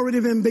he's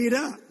already been beat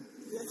up.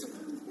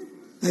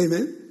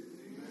 Amen.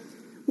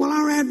 Well,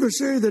 our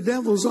adversary, the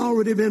devil's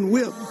already been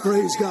whipped,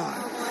 praise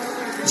God.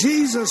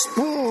 Jesus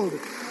spoiled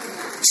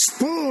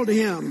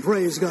him,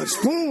 praise God.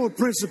 Spoiled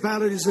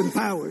principalities and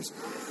powers.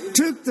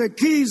 Took the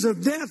keys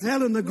of death,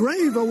 hell, and the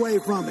grave away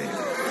from him.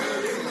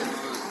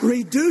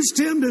 Reduced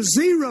him to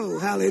zero,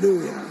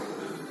 hallelujah.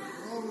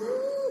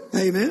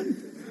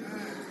 Amen.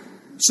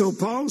 So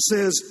Paul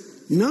says,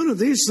 none of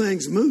these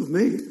things move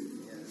me.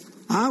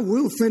 I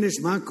will finish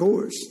my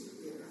course.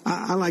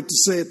 I like to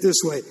say it this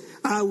way.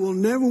 I will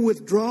never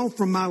withdraw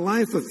from my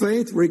life of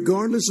faith,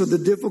 regardless of the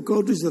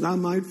difficulties that I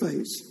might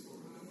face.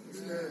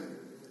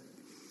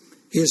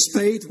 His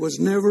faith was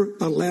never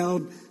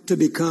allowed to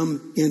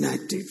become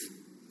inactive.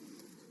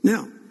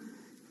 Now,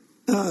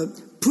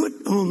 put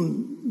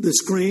on the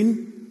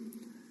screen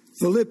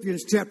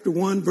Philippians chapter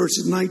 1,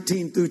 verses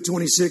 19 through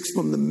 26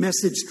 from the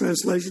Message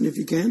translation, if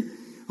you can.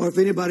 Or if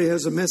anybody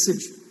has a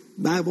Message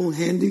Bible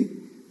handy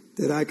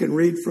that I can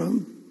read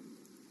from.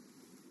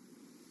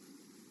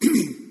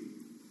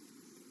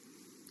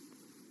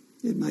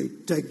 It may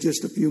take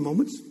just a few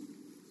moments.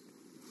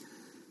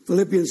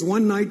 Philippians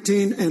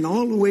 1:19 and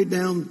all the way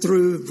down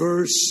through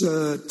verse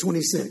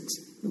 26.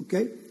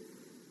 Okay?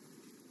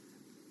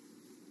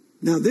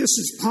 Now this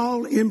is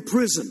Paul in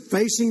prison,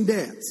 facing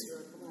death.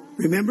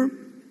 Remember?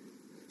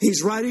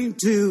 He's writing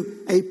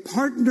to a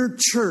partner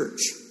church,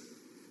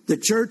 the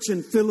church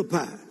in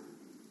Philippi.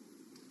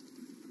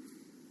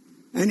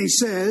 And he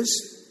says,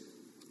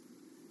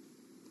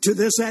 to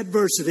this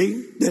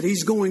adversity that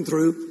he's going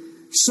through,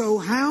 so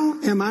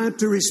how am I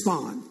to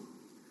respond?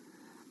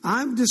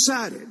 I've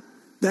decided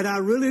that I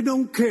really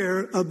don't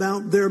care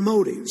about their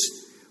motives,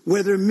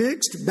 whether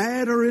mixed,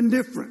 bad, or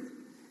indifferent.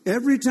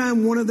 Every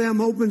time one of them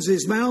opens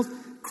his mouth,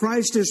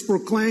 Christ is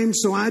proclaimed,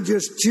 so I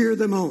just cheer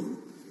them on.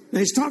 Now,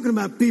 he's talking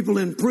about people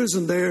in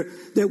prison there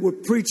that were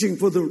preaching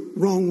for the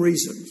wrong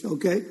reasons,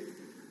 okay?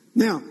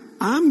 Now,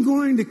 I'm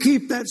going to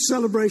keep that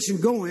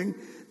celebration going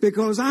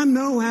because I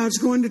know how it's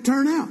going to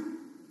turn out.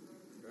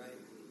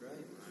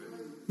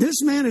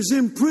 This man is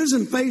in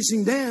prison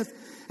facing death,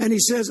 and he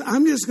says,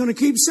 I'm just going to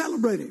keep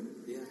celebrating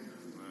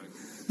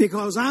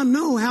because I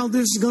know how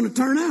this is going to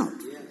turn out.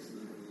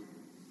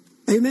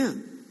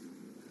 Amen.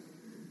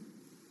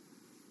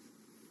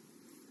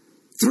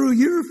 Through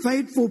your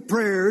faithful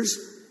prayers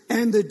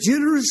and the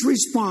generous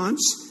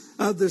response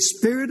of the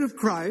Spirit of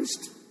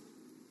Christ,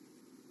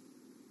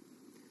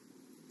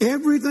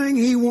 everything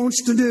He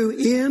wants to do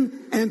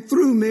in and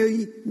through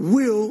me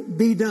will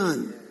be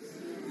done.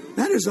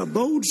 That is a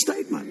bold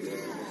statement.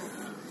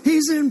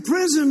 He's in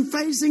prison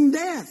facing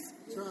death.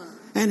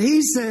 And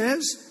he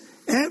says,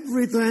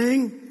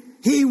 everything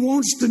He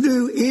wants to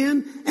do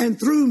in and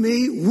through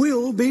me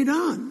will be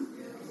done.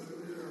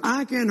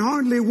 I can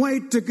hardly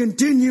wait to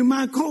continue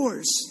my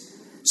course.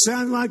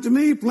 Sounds like to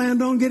me he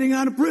planned on getting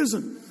out of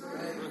prison.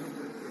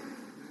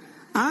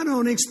 I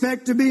don't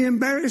expect to be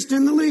embarrassed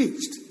in the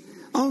least.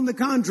 On the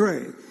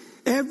contrary,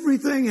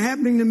 everything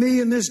happening to me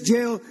in this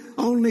jail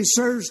only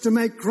serves to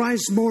make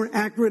Christ more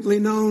accurately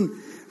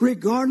known.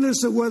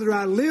 Regardless of whether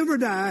I live or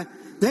die,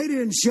 they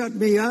didn't shut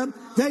me up.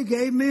 They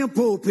gave me a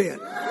pulpit.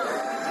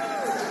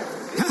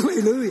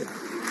 Hallelujah.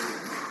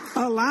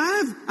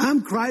 Alive,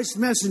 I'm Christ's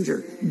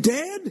messenger.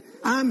 Dead,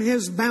 I'm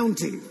His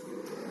bounty.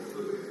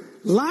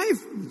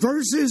 Life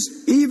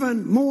versus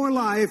even more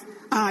life,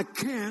 I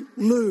can't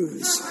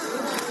lose.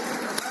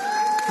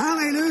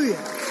 Hallelujah.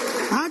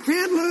 I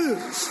can't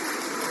lose.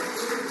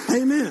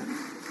 Amen.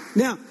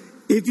 Now,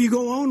 if you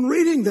go on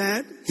reading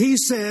that, he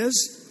says,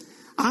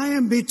 I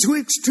am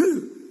betwixt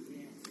two.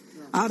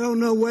 I don't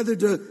know whether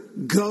to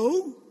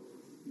go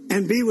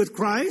and be with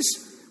Christ,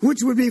 which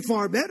would be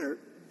far better,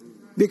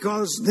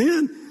 because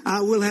then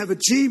I will have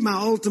achieved my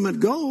ultimate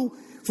goal.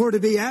 For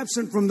to be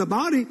absent from the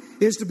body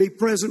is to be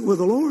present with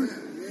the Lord.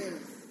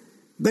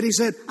 But he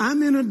said,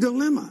 I'm in a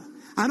dilemma.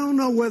 I don't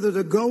know whether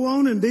to go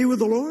on and be with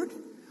the Lord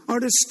or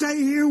to stay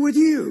here with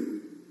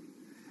you.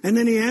 And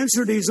then he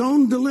answered his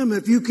own dilemma.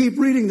 If you keep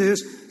reading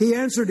this, he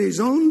answered his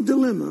own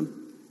dilemma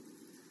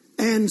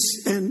and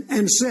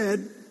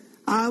said,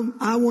 I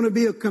want to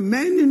be a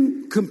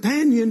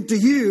companion to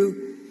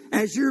you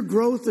as your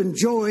growth and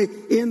joy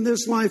in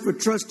this life of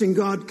trusting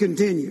God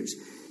continues.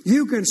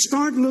 You can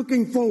start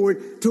looking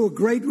forward to a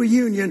great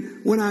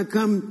reunion when I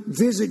come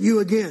visit you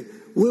again.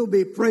 We'll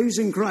be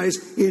praising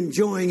Christ,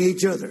 enjoying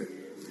each other.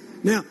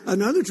 Now,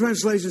 another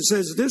translation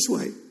says it this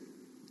way.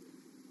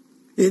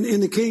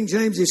 In the King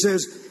James, he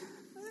says,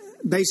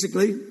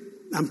 basically,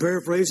 I'm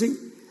paraphrasing,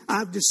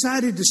 I've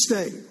decided to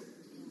stay.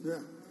 Yeah.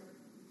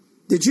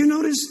 Did you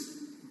notice?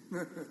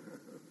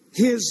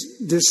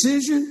 His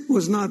decision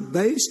was not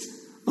based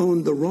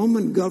on the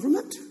Roman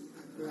government.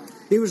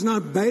 It was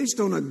not based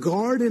on a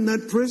guard in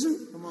that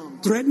prison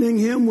threatening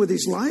him with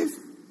his life.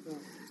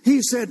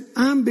 He said,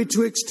 I'm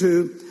betwixt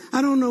two.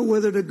 I don't know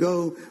whether to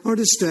go or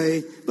to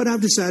stay, but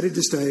I've decided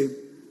to stay.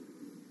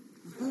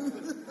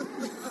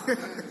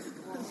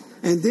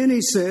 And then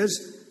he says,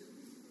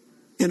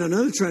 in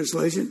another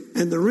translation,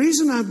 and the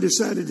reason I've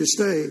decided to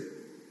stay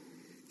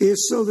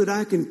is so that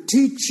I can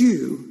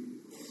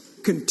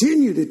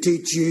continue to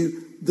teach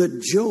you the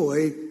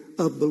joy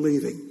of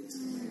believing.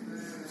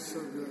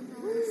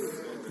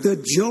 The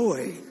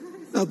joy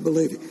of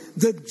believing.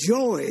 The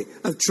joy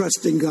of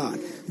trusting God.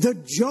 The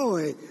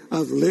joy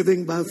of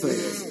living by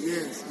faith.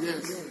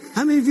 Yes.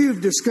 How many of you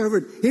have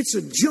discovered it's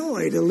a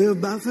joy to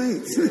live by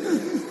faith?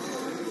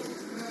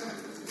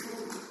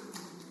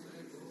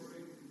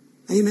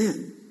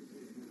 Amen.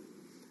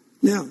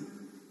 Now,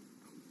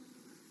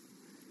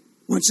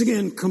 once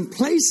again,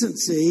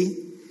 complacency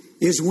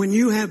is when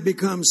you have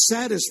become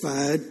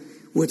satisfied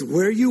with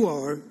where you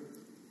are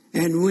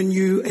and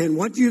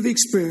what you've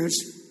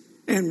experienced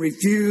and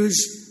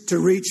refuse to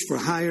reach for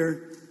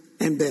higher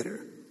and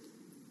better.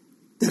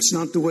 That's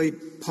not the way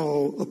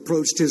Paul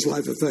approached his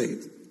life of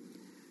faith.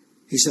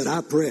 He said,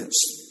 I press.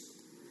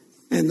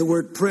 And the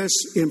word press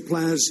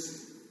implies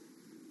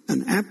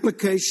an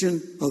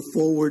application of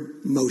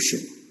forward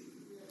motion.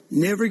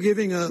 Never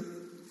giving up,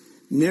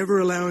 never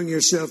allowing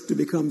yourself to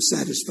become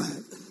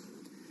satisfied.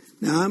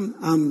 Now,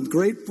 I'm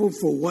grateful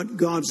for what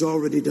God's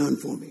already done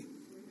for me.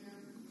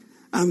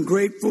 I'm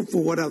grateful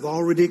for what I've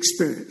already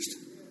experienced.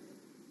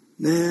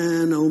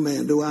 Man, oh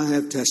man, do I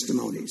have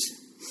testimonies.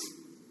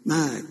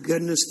 My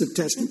goodness, the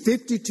testimony.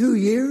 52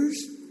 years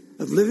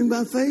of living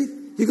by faith,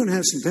 you're going to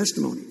have some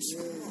testimonies.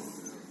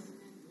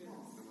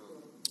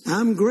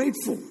 I'm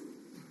grateful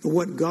for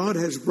what God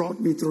has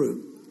brought me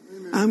through.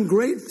 I'm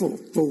grateful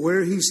for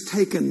where He's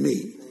taken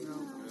me.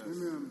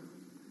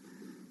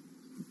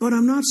 But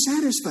I'm not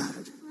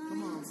satisfied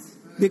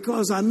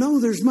because I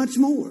know there's much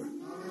more.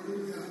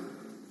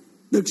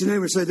 Look at your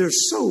neighbor and say,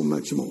 there's so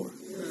much more.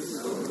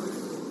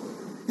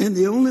 And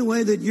the only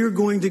way that you're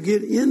going to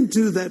get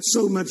into that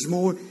so much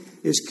more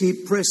is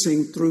keep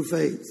pressing through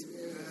faith.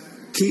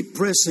 Keep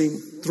pressing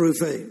through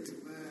faith.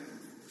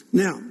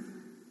 Now,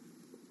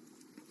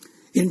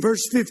 in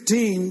verse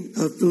 15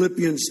 of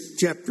Philippians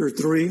chapter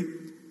 3,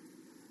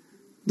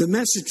 the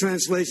Message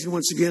translation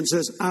once again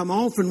says, I'm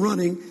off and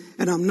running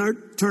and I'm not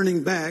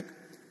turning back.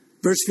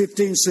 Verse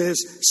 15 says,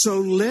 so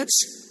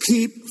let's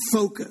keep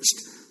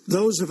focused.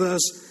 Those of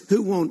us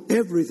who want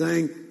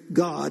everything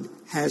God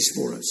has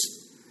for us.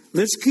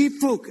 Let's keep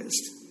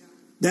focused.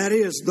 That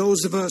is,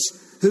 those of us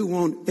who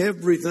want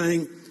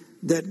everything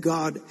that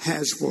God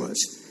has for us.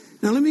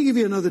 Now, let me give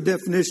you another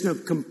definition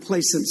of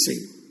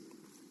complacency.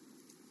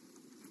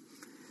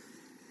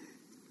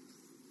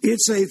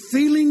 It's a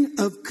feeling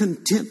of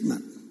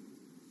contentment,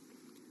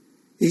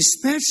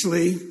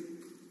 especially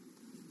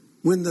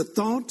when the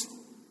thought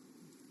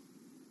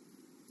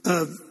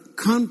of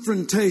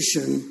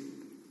confrontation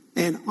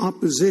and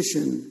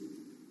opposition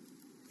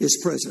is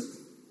present.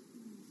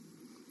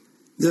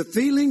 The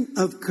feeling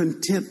of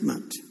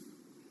contentment.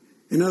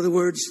 In other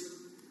words,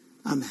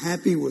 I'm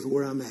happy with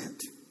where I'm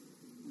at.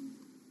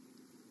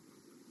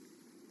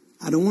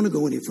 I don't want to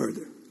go any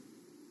further.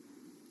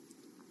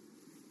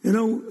 You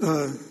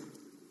know,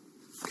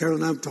 Carol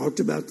and I have talked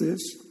about this.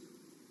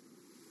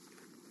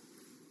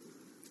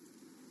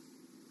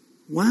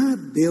 Why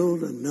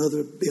build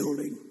another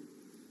building?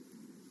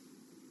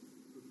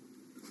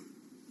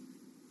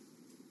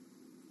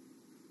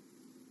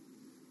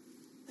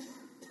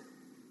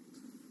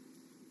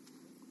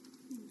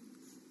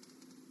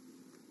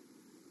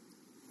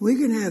 We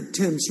can have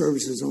 10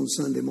 services on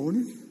Sunday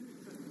morning.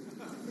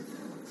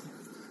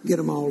 Get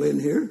them all in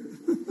here.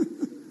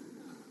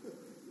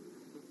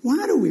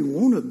 Why do we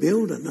want to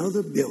build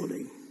another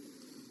building?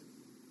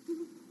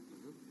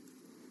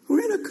 We're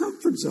in a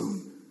comfort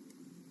zone.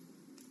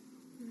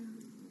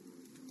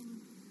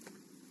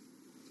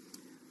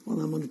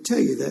 Well, I'm going to tell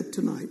you that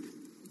tonight.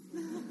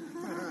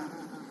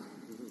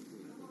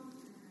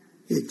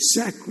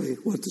 Exactly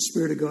what the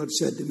Spirit of God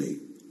said to me.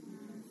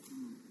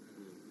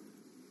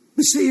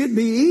 But see, it'd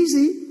be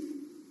easy.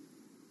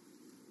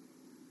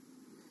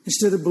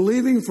 Instead of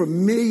believing for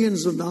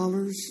millions of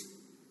dollars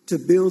to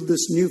build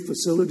this new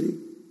facility,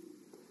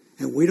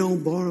 and we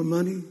don't borrow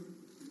money,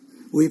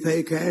 we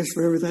pay cash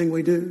for everything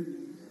we do,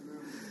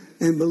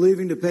 and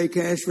believing to pay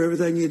cash for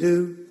everything you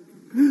do,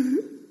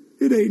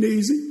 it ain't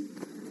easy.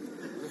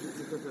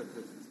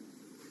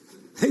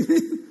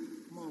 Amen.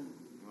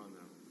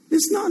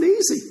 It's not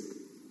easy.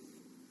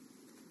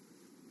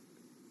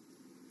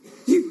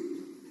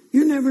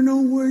 You never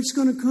know where it's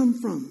going to come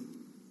from.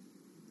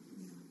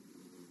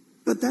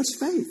 But that's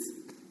faith.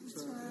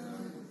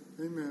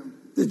 Amen.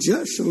 The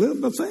just shall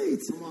live by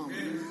faith. Come on.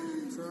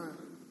 That's right.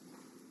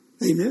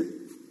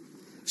 Amen.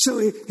 So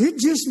it'd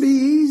just be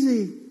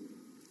easy.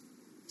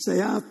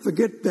 Say, I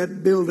forget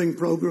that building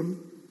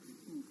program.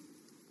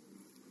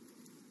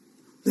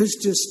 Let's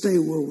just stay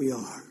where we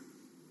are.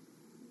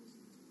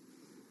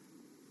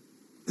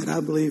 But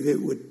I believe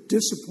it would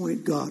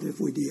disappoint God if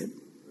we did.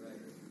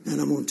 And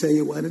I'm going to tell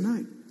you why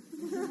tonight.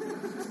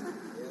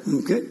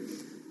 Okay?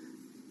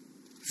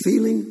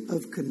 Feeling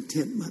of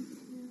contentment.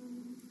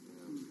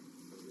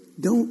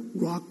 Don't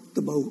rock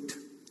the boat.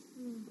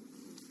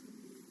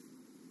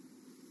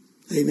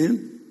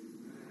 Amen?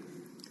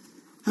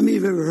 How many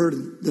of you have ever heard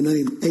of the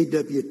name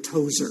A.W.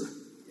 Tozer?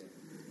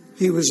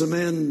 He was a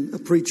man, a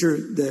preacher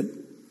that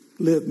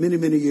lived many,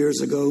 many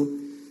years ago.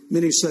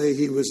 Many say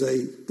he was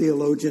a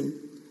theologian.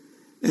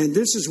 And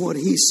this is what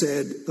he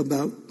said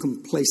about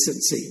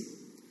complacency.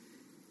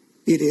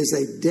 It is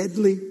a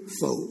deadly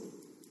foe.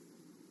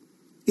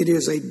 It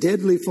is a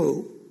deadly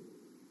foe.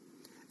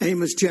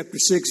 Amos chapter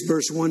 6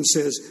 verse 1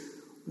 says,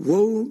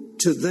 woe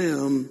to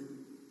them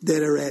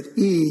that are at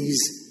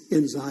ease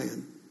in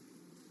Zion.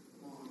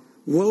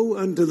 Woe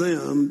unto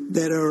them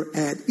that are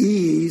at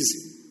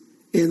ease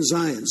in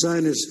Zion.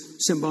 Zion is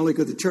symbolic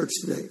of the church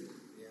today.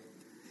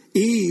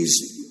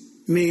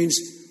 Ease means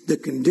the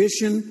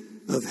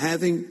condition of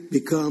having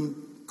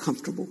become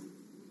comfortable.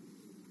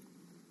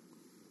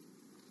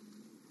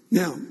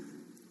 Now,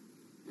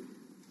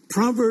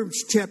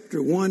 Proverbs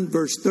chapter 1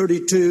 verse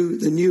 32,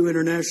 the New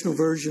International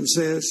Version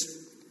says,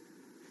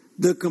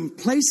 the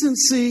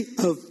complacency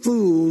of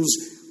fools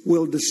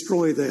will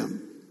destroy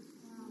them.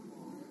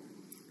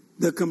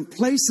 The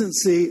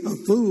complacency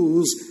of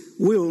fools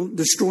will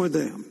destroy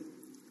them.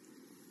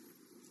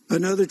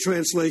 Another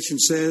translation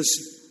says,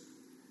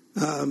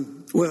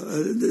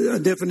 a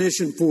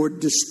definition for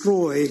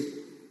destroy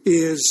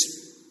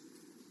is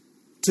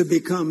to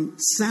become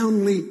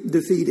soundly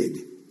defeated.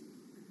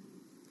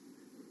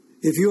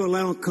 If you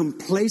allow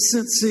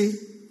complacency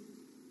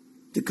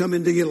to come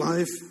into your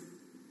life,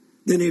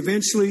 then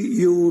eventually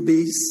you will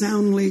be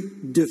soundly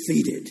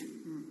defeated.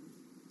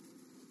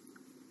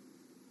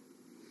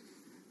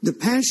 The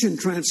Passion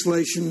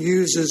Translation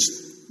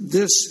uses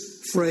this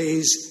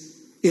phrase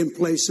in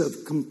place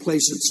of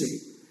complacency.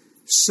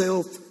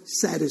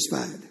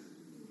 Self-satisfied.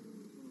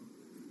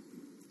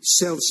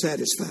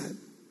 Self-satisfied.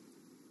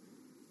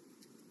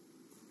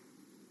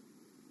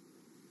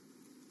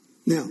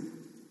 Now,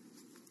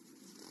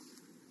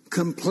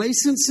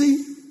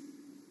 complacency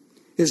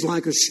is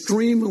like a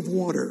stream of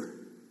water.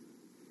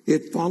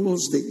 It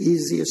follows the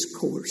easiest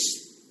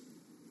course.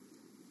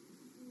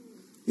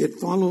 It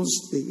follows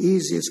the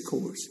easiest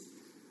course.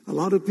 A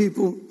lot of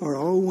people are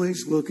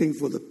always looking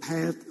for the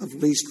path of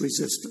least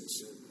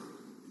resistance.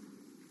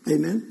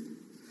 Amen?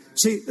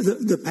 See,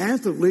 the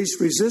path of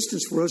least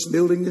resistance for us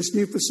building this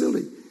new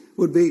facility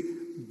would be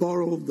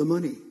borrow the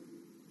money.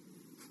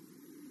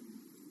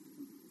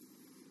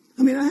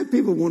 I mean, I have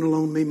people want to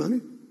loan me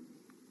money.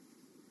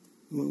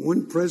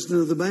 One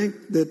president of the bank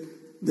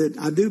that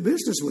I do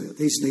business with,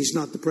 he's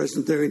not the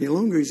president there any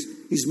longer.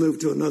 He's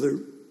moved to another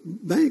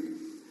bank.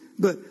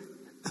 But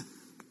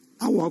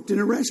I walked in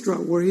a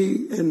restaurant where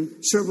he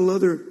and several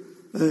other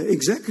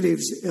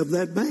executives of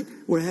that bank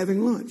were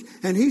having lunch.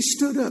 And he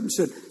stood up and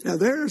said, now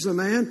there's a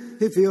man,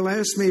 if he'll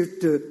ask me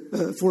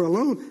for a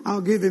loan,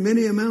 I'll give him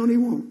any amount he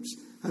wants.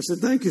 I said,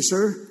 thank you,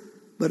 sir,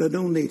 but I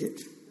don't need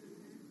it.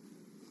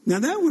 Now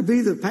that would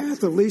be the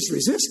path of least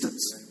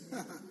resistance.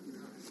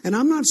 And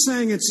I'm not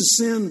saying it's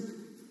a sin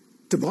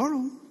to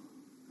borrow,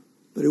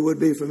 but it would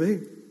be for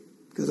me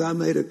because I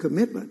made a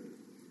commitment.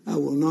 I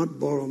will not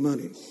borrow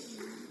money.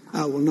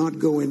 I will not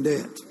go in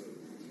debt.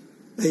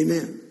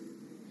 Amen.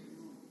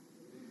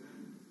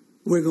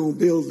 We're going to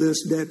build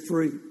this debt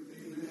free.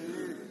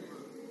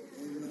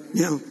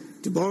 Now,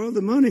 to borrow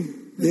the money,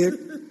 Nick,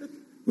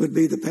 would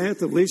be the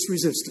path of least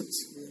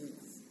resistance.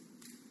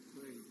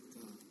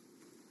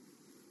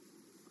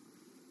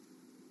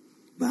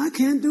 But I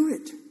can't do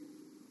it.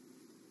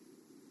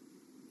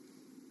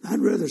 I'd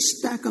rather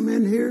stack them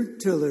in here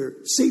till they're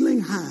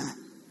ceiling high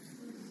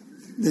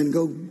than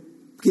go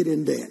get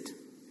in debt.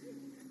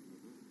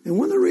 And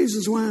one of the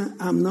reasons why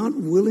I'm not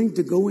willing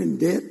to go in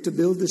debt to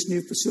build this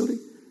new facility,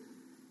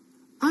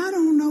 I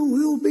don't know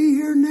who'll be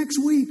here next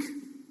week.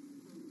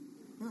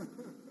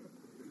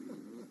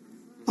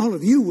 All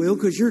of you will,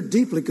 because you're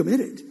deeply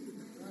committed.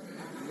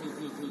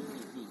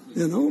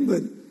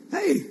 But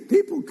hey,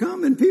 people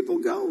come and people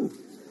go.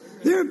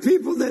 There are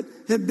people that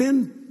have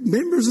been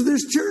members of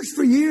this church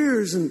for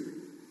years, and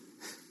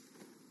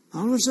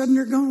all of a sudden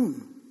they're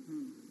gone.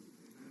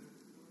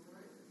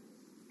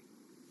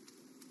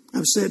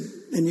 I've said,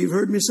 and you've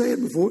heard me say it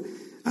before,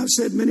 I've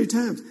said many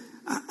times,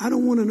 I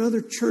don't want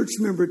another church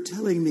member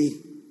telling me,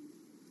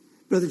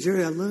 Brother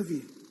Jerry, I love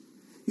you.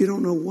 You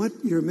don't know what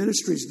your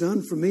ministry's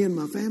done for me and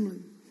my family.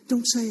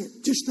 Don't say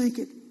it. Just think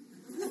it.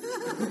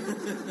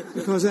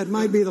 Because that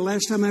might be the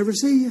last time I ever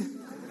see you.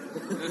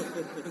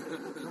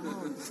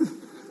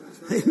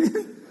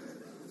 Amen.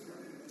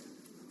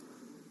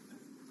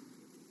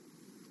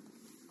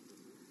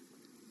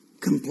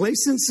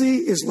 Complacency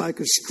is like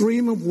a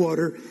stream of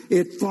water.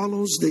 It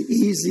follows the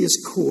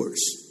easiest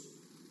course.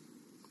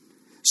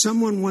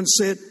 Someone once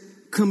said,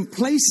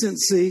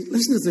 complacency,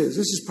 listen to this,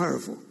 this is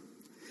powerful.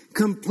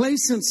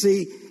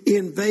 Complacency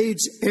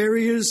invades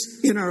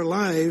areas in our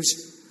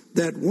lives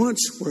that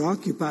once were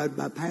occupied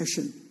by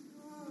passion.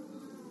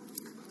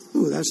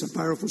 Oh, that's a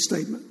powerful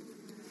statement.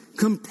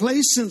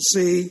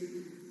 Complacency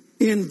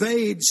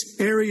invades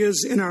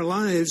areas in our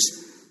lives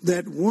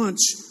that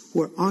once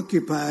were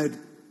occupied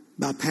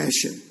by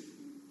passion.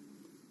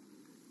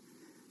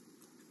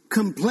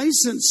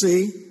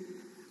 Complacency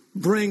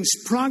brings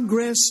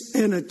progress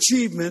and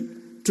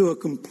achievement to a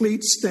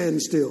complete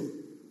standstill.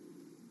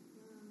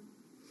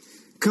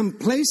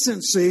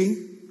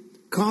 Complacency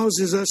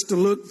causes us to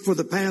look for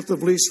the path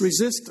of least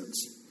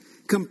resistance.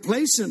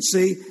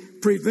 Complacency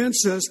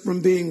prevents us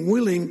from being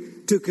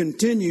willing to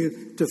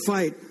continue to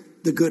fight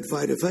the good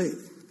fight of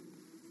faith.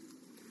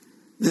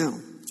 Now,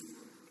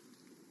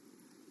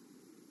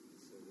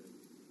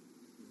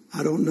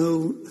 I don't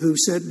know who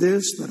said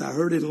this, but I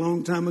heard it a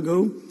long time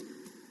ago.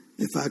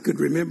 If I could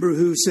remember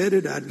who said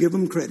it, I'd give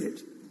them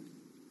credit.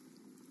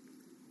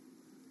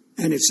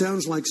 And it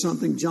sounds like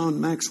something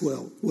John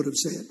Maxwell would have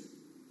said.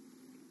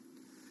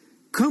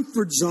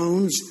 Comfort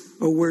zones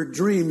are where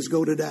dreams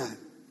go to die.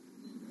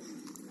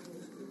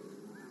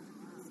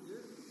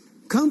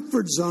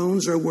 Comfort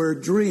zones are where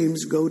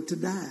dreams go to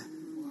die.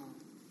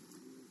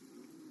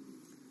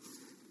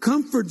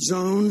 Comfort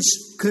zones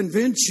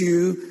convince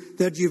you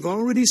that you've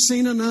already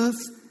seen enough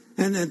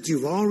and that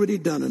you've already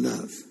done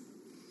enough.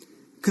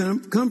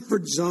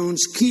 Comfort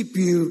zones keep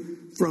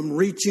you from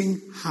reaching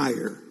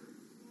higher.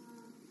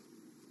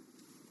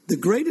 The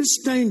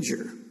greatest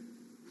danger,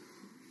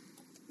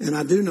 and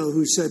I do know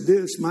who said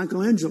this,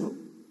 Michelangelo.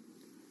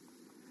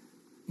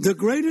 The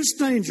greatest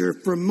danger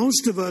for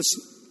most of us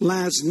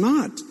lies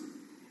not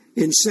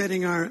in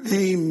setting our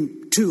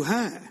aim too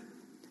high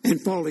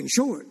and falling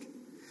short,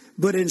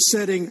 but in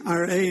setting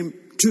our aim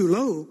too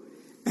low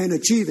and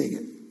achieving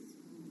it.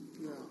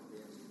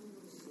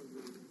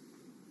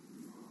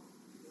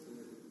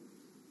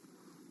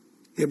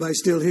 Everybody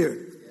still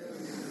here?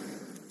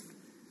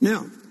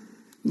 Now,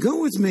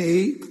 go with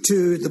me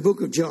to the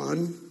book of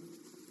John.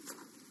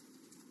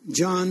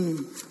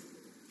 John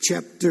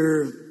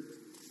chapter,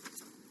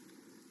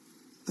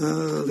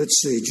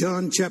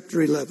 John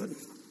chapter 11.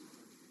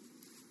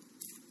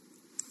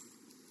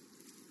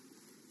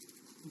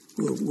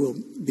 We'll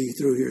be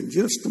through here in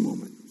just a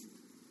moment.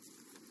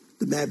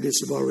 The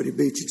Baptists have already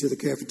beat you to the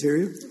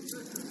cafeteria.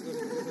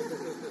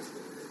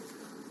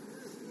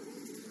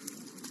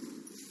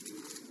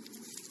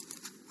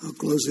 I'll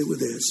close it with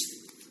this.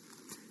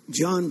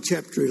 John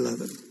chapter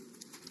 11.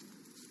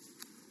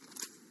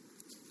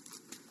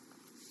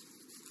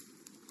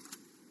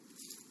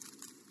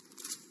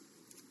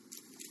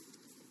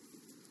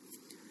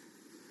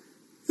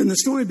 And the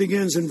story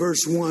begins in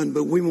verse 1,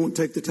 but we won't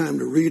take the time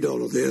to read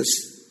all of this.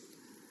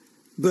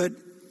 But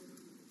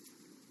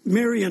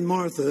Mary and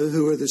Martha,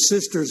 who are the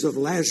sisters of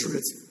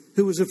Lazarus,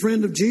 who was a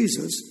friend of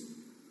Jesus,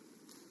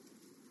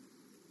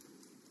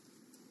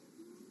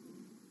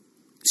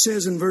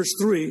 says in verse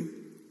 3,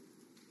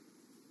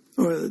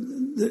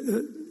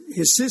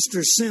 his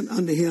sister sent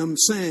unto him,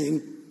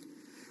 saying,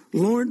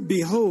 Lord,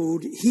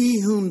 behold, he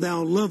whom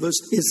thou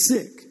lovest is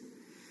sick.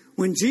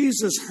 When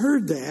Jesus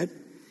heard that,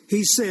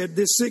 he said,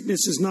 this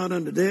sickness is not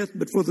unto death,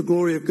 but for the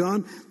glory of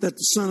God, that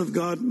the Son of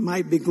God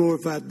might be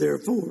glorified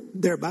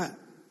thereby.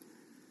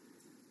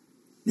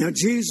 Now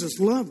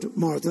Jesus loved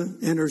Martha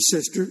and her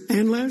sister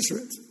and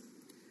Lazarus.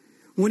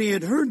 When he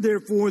had heard,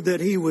 therefore, that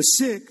he was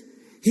sick,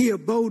 he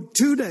abode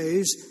 2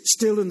 days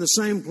still in the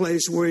same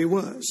place where he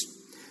was.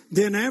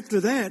 Then after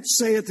that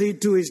saith he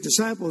to his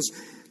disciples,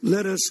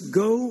 let us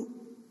go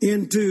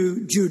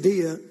into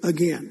Judea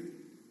again.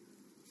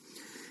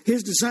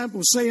 His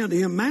disciples say unto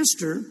him,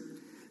 Master,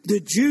 the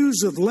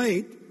Jews of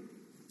late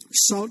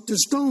sought to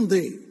stone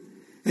thee,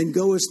 and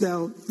goest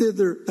thou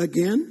thither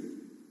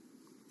again?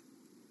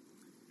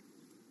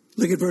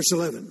 Look at verse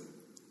 11.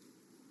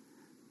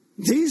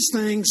 These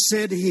things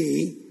said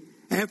he,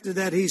 after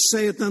that he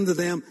saith unto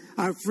them,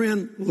 our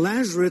friend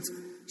Lazarus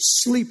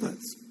sleepeth.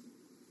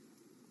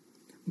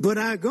 But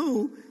I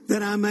go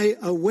that I may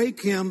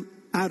awake him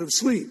out of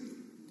sleep.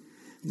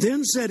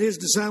 Then said his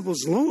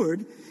disciples,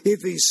 Lord,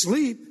 if he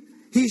sleep,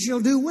 he shall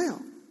do well.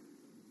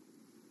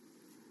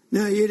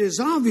 Now, it is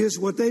obvious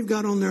what they've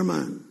got on their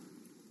mind.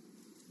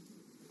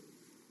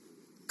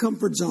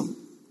 Comfort zone.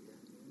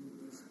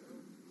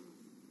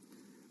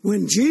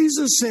 When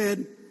Jesus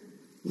said,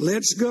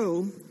 let's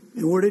go,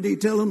 and where did he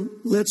tell them,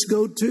 let's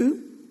go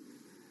to?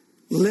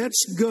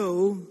 Let's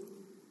go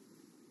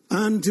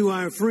unto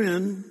our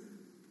friend.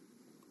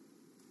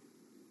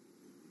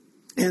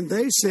 And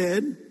they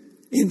said,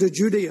 into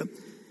Judea,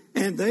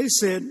 and they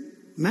said,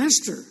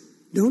 Master,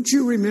 don't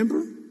you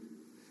remember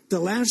the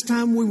last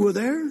time we were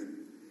there?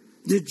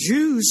 The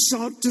Jews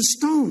sought to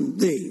stone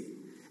thee,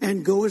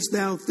 and goest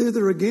thou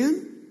thither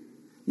again?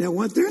 Now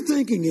what they're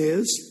thinking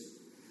is,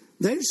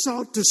 they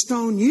sought to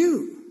stone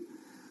you,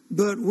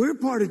 but we're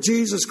part of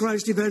Jesus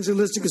Christ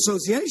Evangelistic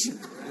Association.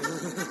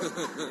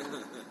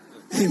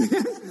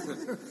 Amen.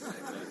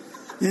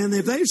 And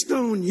if they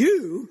stone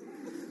you,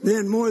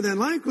 then more than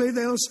likely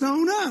they'll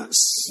stone us.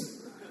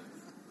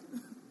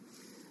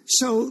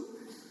 So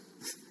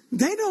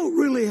they don't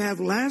really have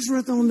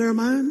Lazarus on their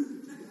mind.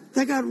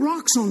 They got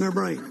rocks on their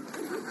brain.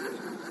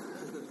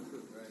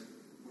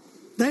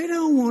 They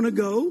don't want to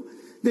go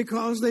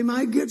because they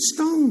might get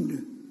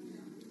stoned.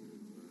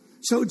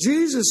 So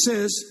Jesus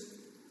says,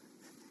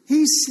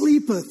 he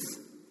sleepeth.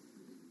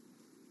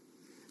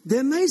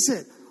 Then they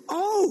said,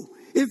 oh,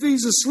 if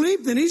he's asleep,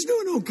 then he's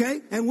doing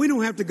okay, and we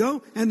don't have to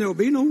go, and there'll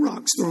be no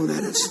rocks thrown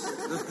at us.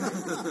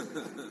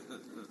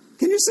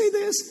 Can you see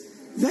this?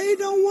 They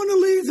don't want to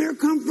leave their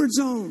comfort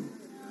zone.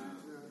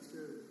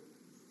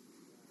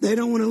 They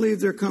don't want to leave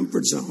their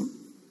comfort zone.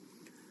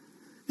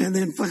 And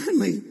then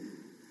finally,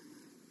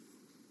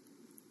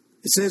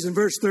 it says in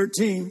verse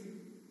 13,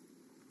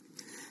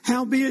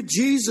 howbeit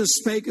Jesus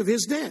spake of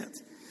his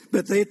death,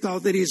 but they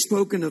thought that he had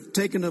spoken of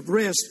taking of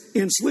rest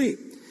in sleep.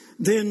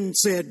 Then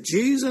said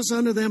Jesus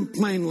unto them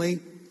plainly,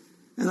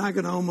 and I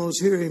can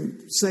almost hear him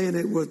saying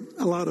it with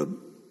a lot of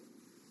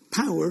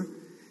power,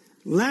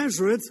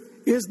 Lazarus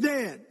is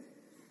dead.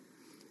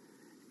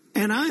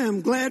 And I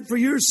am glad for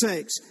your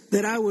sakes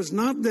that I was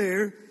not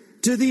there,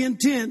 to the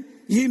intent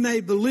ye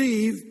may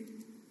believe.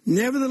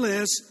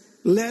 Nevertheless,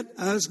 let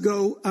us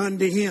go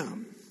unto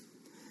him.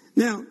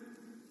 Now,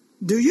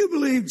 do you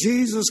believe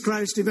Jesus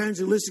Christ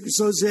Evangelistic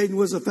Association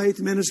was a faith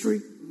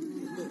ministry?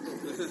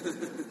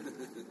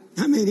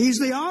 I mean, he's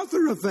the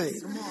author of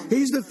faith.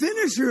 He's the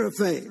finisher of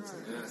faith.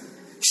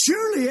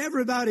 Surely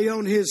everybody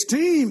on his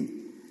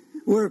team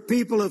were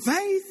people of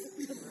faith.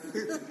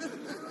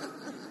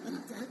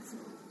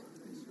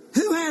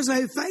 Who has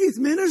a faith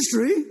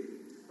ministry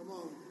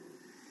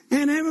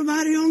and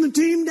everybody on the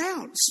team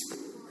doubts?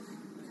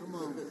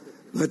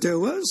 But there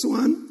was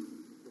one.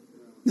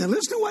 Now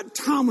listen to what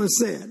Thomas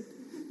said.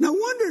 No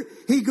wonder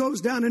he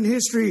goes down in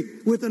history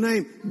with the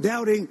name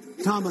Doubting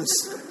Thomas.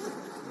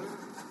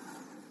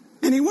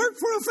 And he worked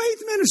for a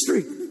faith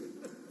ministry.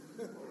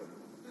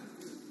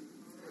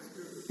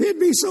 It'd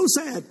be so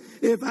sad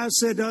if I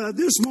said,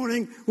 this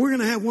morning we're going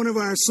to have one of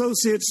our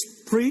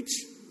associates preach,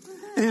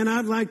 and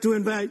I'd like to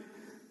invite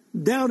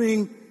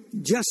Doubting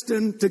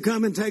Justin to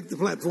come and take the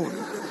platform.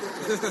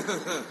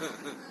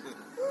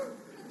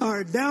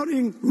 Or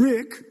Doubting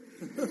Rick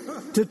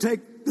to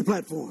take the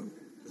platform.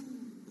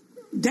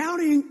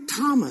 Doubting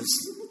Thomas.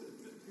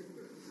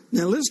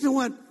 Now listen to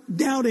what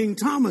Doubting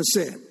Thomas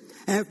said.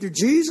 After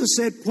Jesus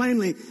said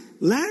plainly,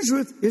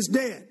 Lazarus is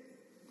dead.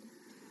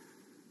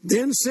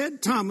 Then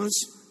said Thomas,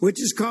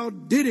 which is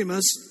called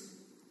Didymus.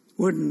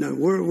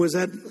 Where was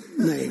that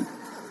name?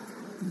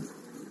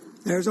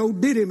 There's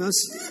old Didymus,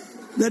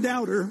 the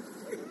doubter.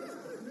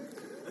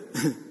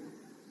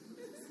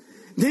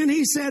 Then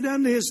he said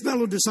unto his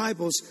fellow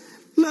disciples,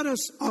 let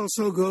us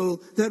also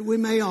go that we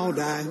may all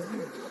die.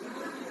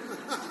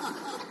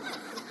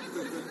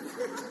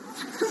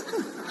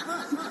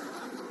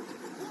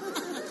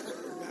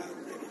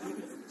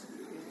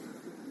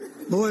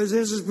 Boys,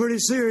 this is pretty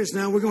serious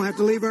now. We're going to have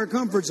to leave our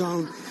comfort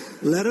zone.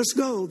 Let us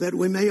go that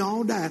we may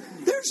all die.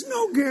 There's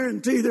no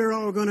guarantee they're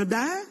all going to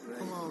die.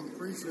 Come on,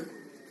 preach it.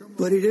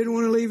 But he didn't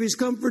want to leave his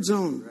comfort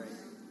zone.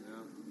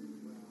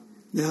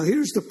 Now,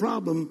 here's the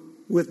problem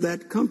with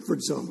that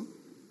comfort zone.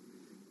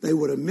 They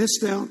would have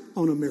missed out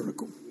on a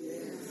miracle.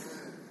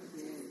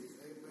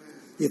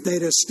 If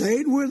they'd have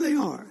stayed where they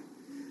are.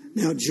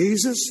 Now,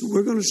 Jesus,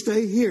 we're going to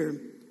stay here,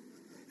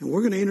 and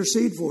we're going to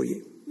intercede for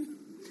you.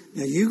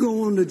 Now, you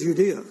go on to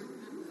Judea.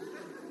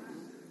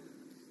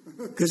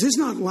 Because it's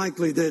not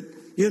likely that,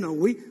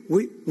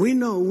 we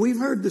know, we've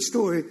heard the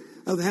story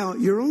of how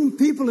your own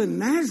people in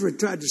Nazareth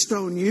tried to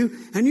stone you,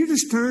 and you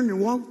just turned and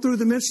walked through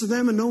the midst of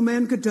them and no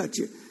man could touch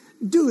you.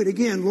 Do it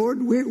again,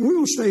 Lord. We're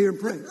going to stay here and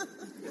pray.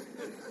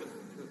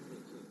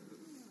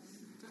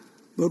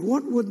 But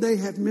what would they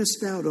have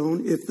missed out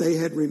on if they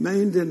had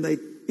remained in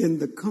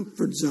the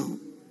comfort zone?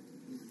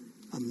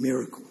 A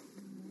miracle.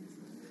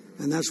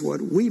 And that's what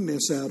we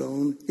miss out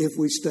on if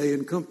we stay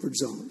in comfort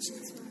zones.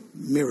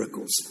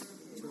 Miracles,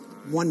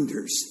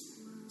 wonders,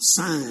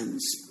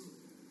 signs,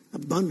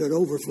 abundant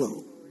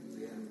overflow.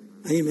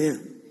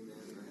 Amen.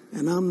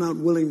 And I'm not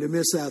willing to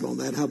miss out on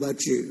that. How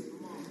about you?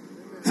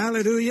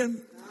 Hallelujah.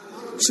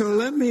 So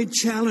let me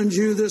challenge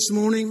you this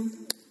morning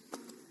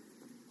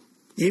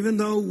Even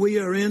though we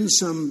are in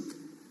some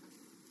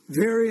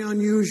very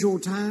unusual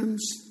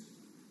times,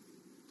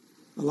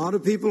 a lot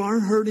of people are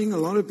hurting, a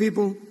lot of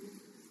people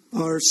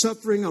are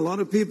suffering, a lot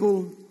of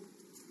people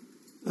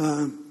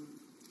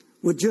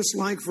would just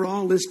like for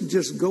all this to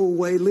just go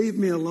away, leave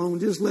me alone,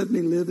 just let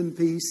me live in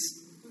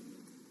peace.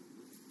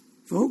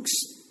 Folks,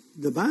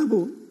 the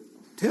Bible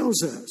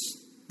tells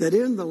us that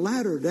in the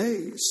latter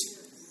days,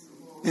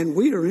 and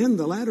we are in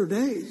the latter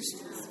days,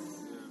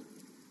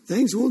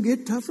 things will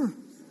get tougher.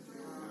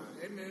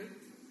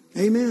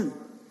 Amen.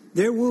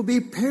 There will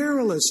be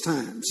perilous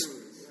times,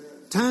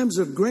 times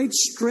of great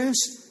stress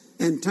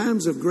and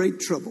times of great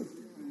trouble.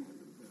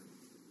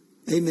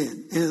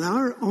 Amen. And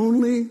our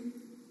only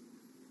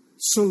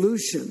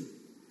solution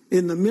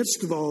in the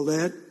midst of all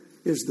that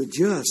is the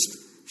just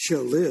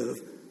shall live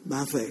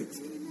by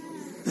faith.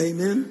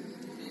 Amen.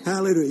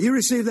 Hallelujah. You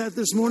received that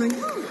this morning?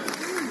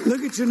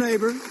 Look at your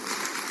neighbor.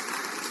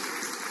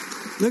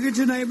 Look at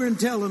your neighbor and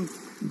tell him,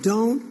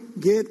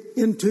 don't get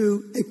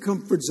into a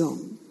comfort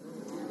zone.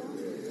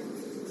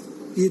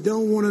 You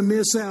don't want to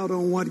miss out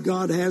on what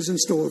God has in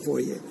store for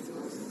you.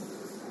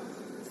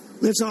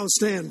 Let's all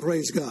stand,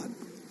 praise God.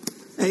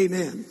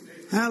 Amen.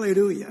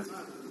 Hallelujah.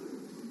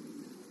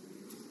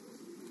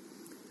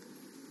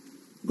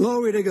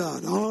 Glory to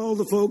God. All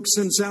the folks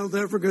in South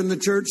Africa in the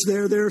church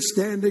there, they're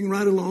standing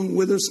right along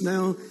with us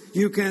now.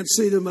 You can't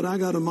see them, but I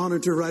got a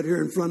monitor right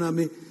here in front of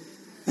me.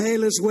 Hey,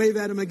 let's wave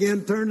at them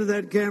again. Turn to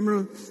that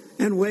camera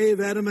and wave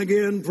at them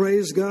again.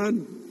 Praise God.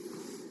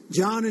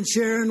 John and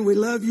Sharon, we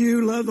love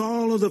you. Love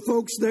all of the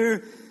folks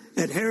there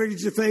at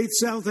Heritage of Faith,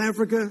 South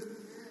Africa.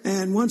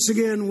 And once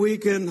again, we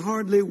can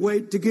hardly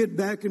wait to get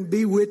back and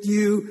be with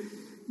you.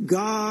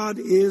 God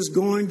is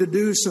going to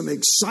do some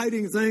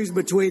exciting things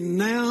between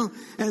now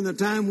and the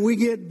time we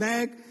get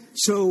back.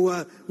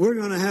 So we're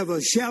going to have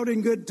a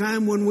shouting good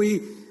time when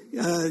we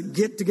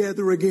get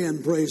together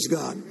again. Praise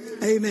God.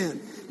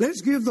 Amen.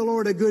 Let's give the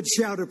Lord a good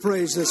shout of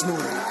praise this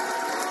morning.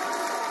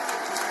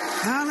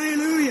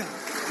 Hallelujah.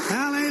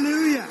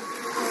 Hallelujah.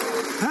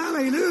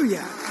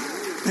 Hallelujah.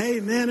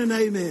 Amen and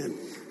amen.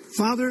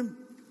 Father,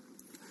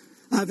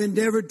 I've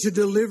endeavored to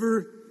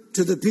deliver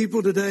to the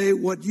people today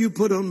what you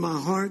put on my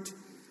heart.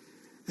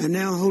 And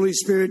now, Holy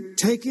Spirit,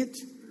 take it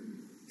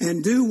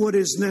and do what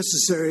is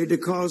necessary to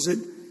cause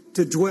it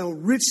to dwell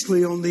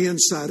richly on the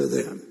inside of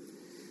them.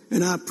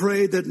 And I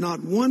pray that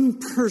not one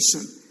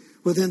person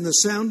within the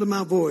sound of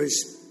my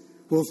voice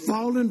will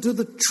fall into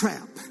the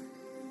trap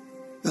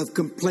of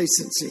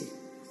complacency,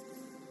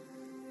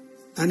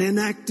 an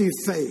inactive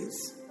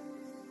faith,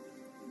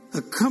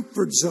 a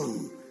comfort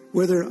zone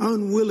where they're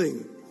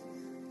unwilling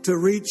to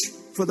reach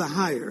for the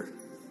higher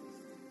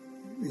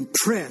and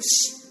press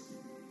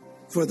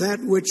for that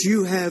which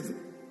you have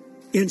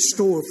in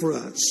store for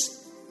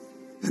us.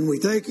 And we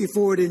thank you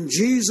for it in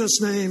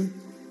Jesus' name.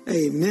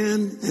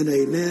 Amen and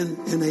amen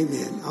and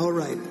amen. All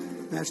right,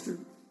 Pastor.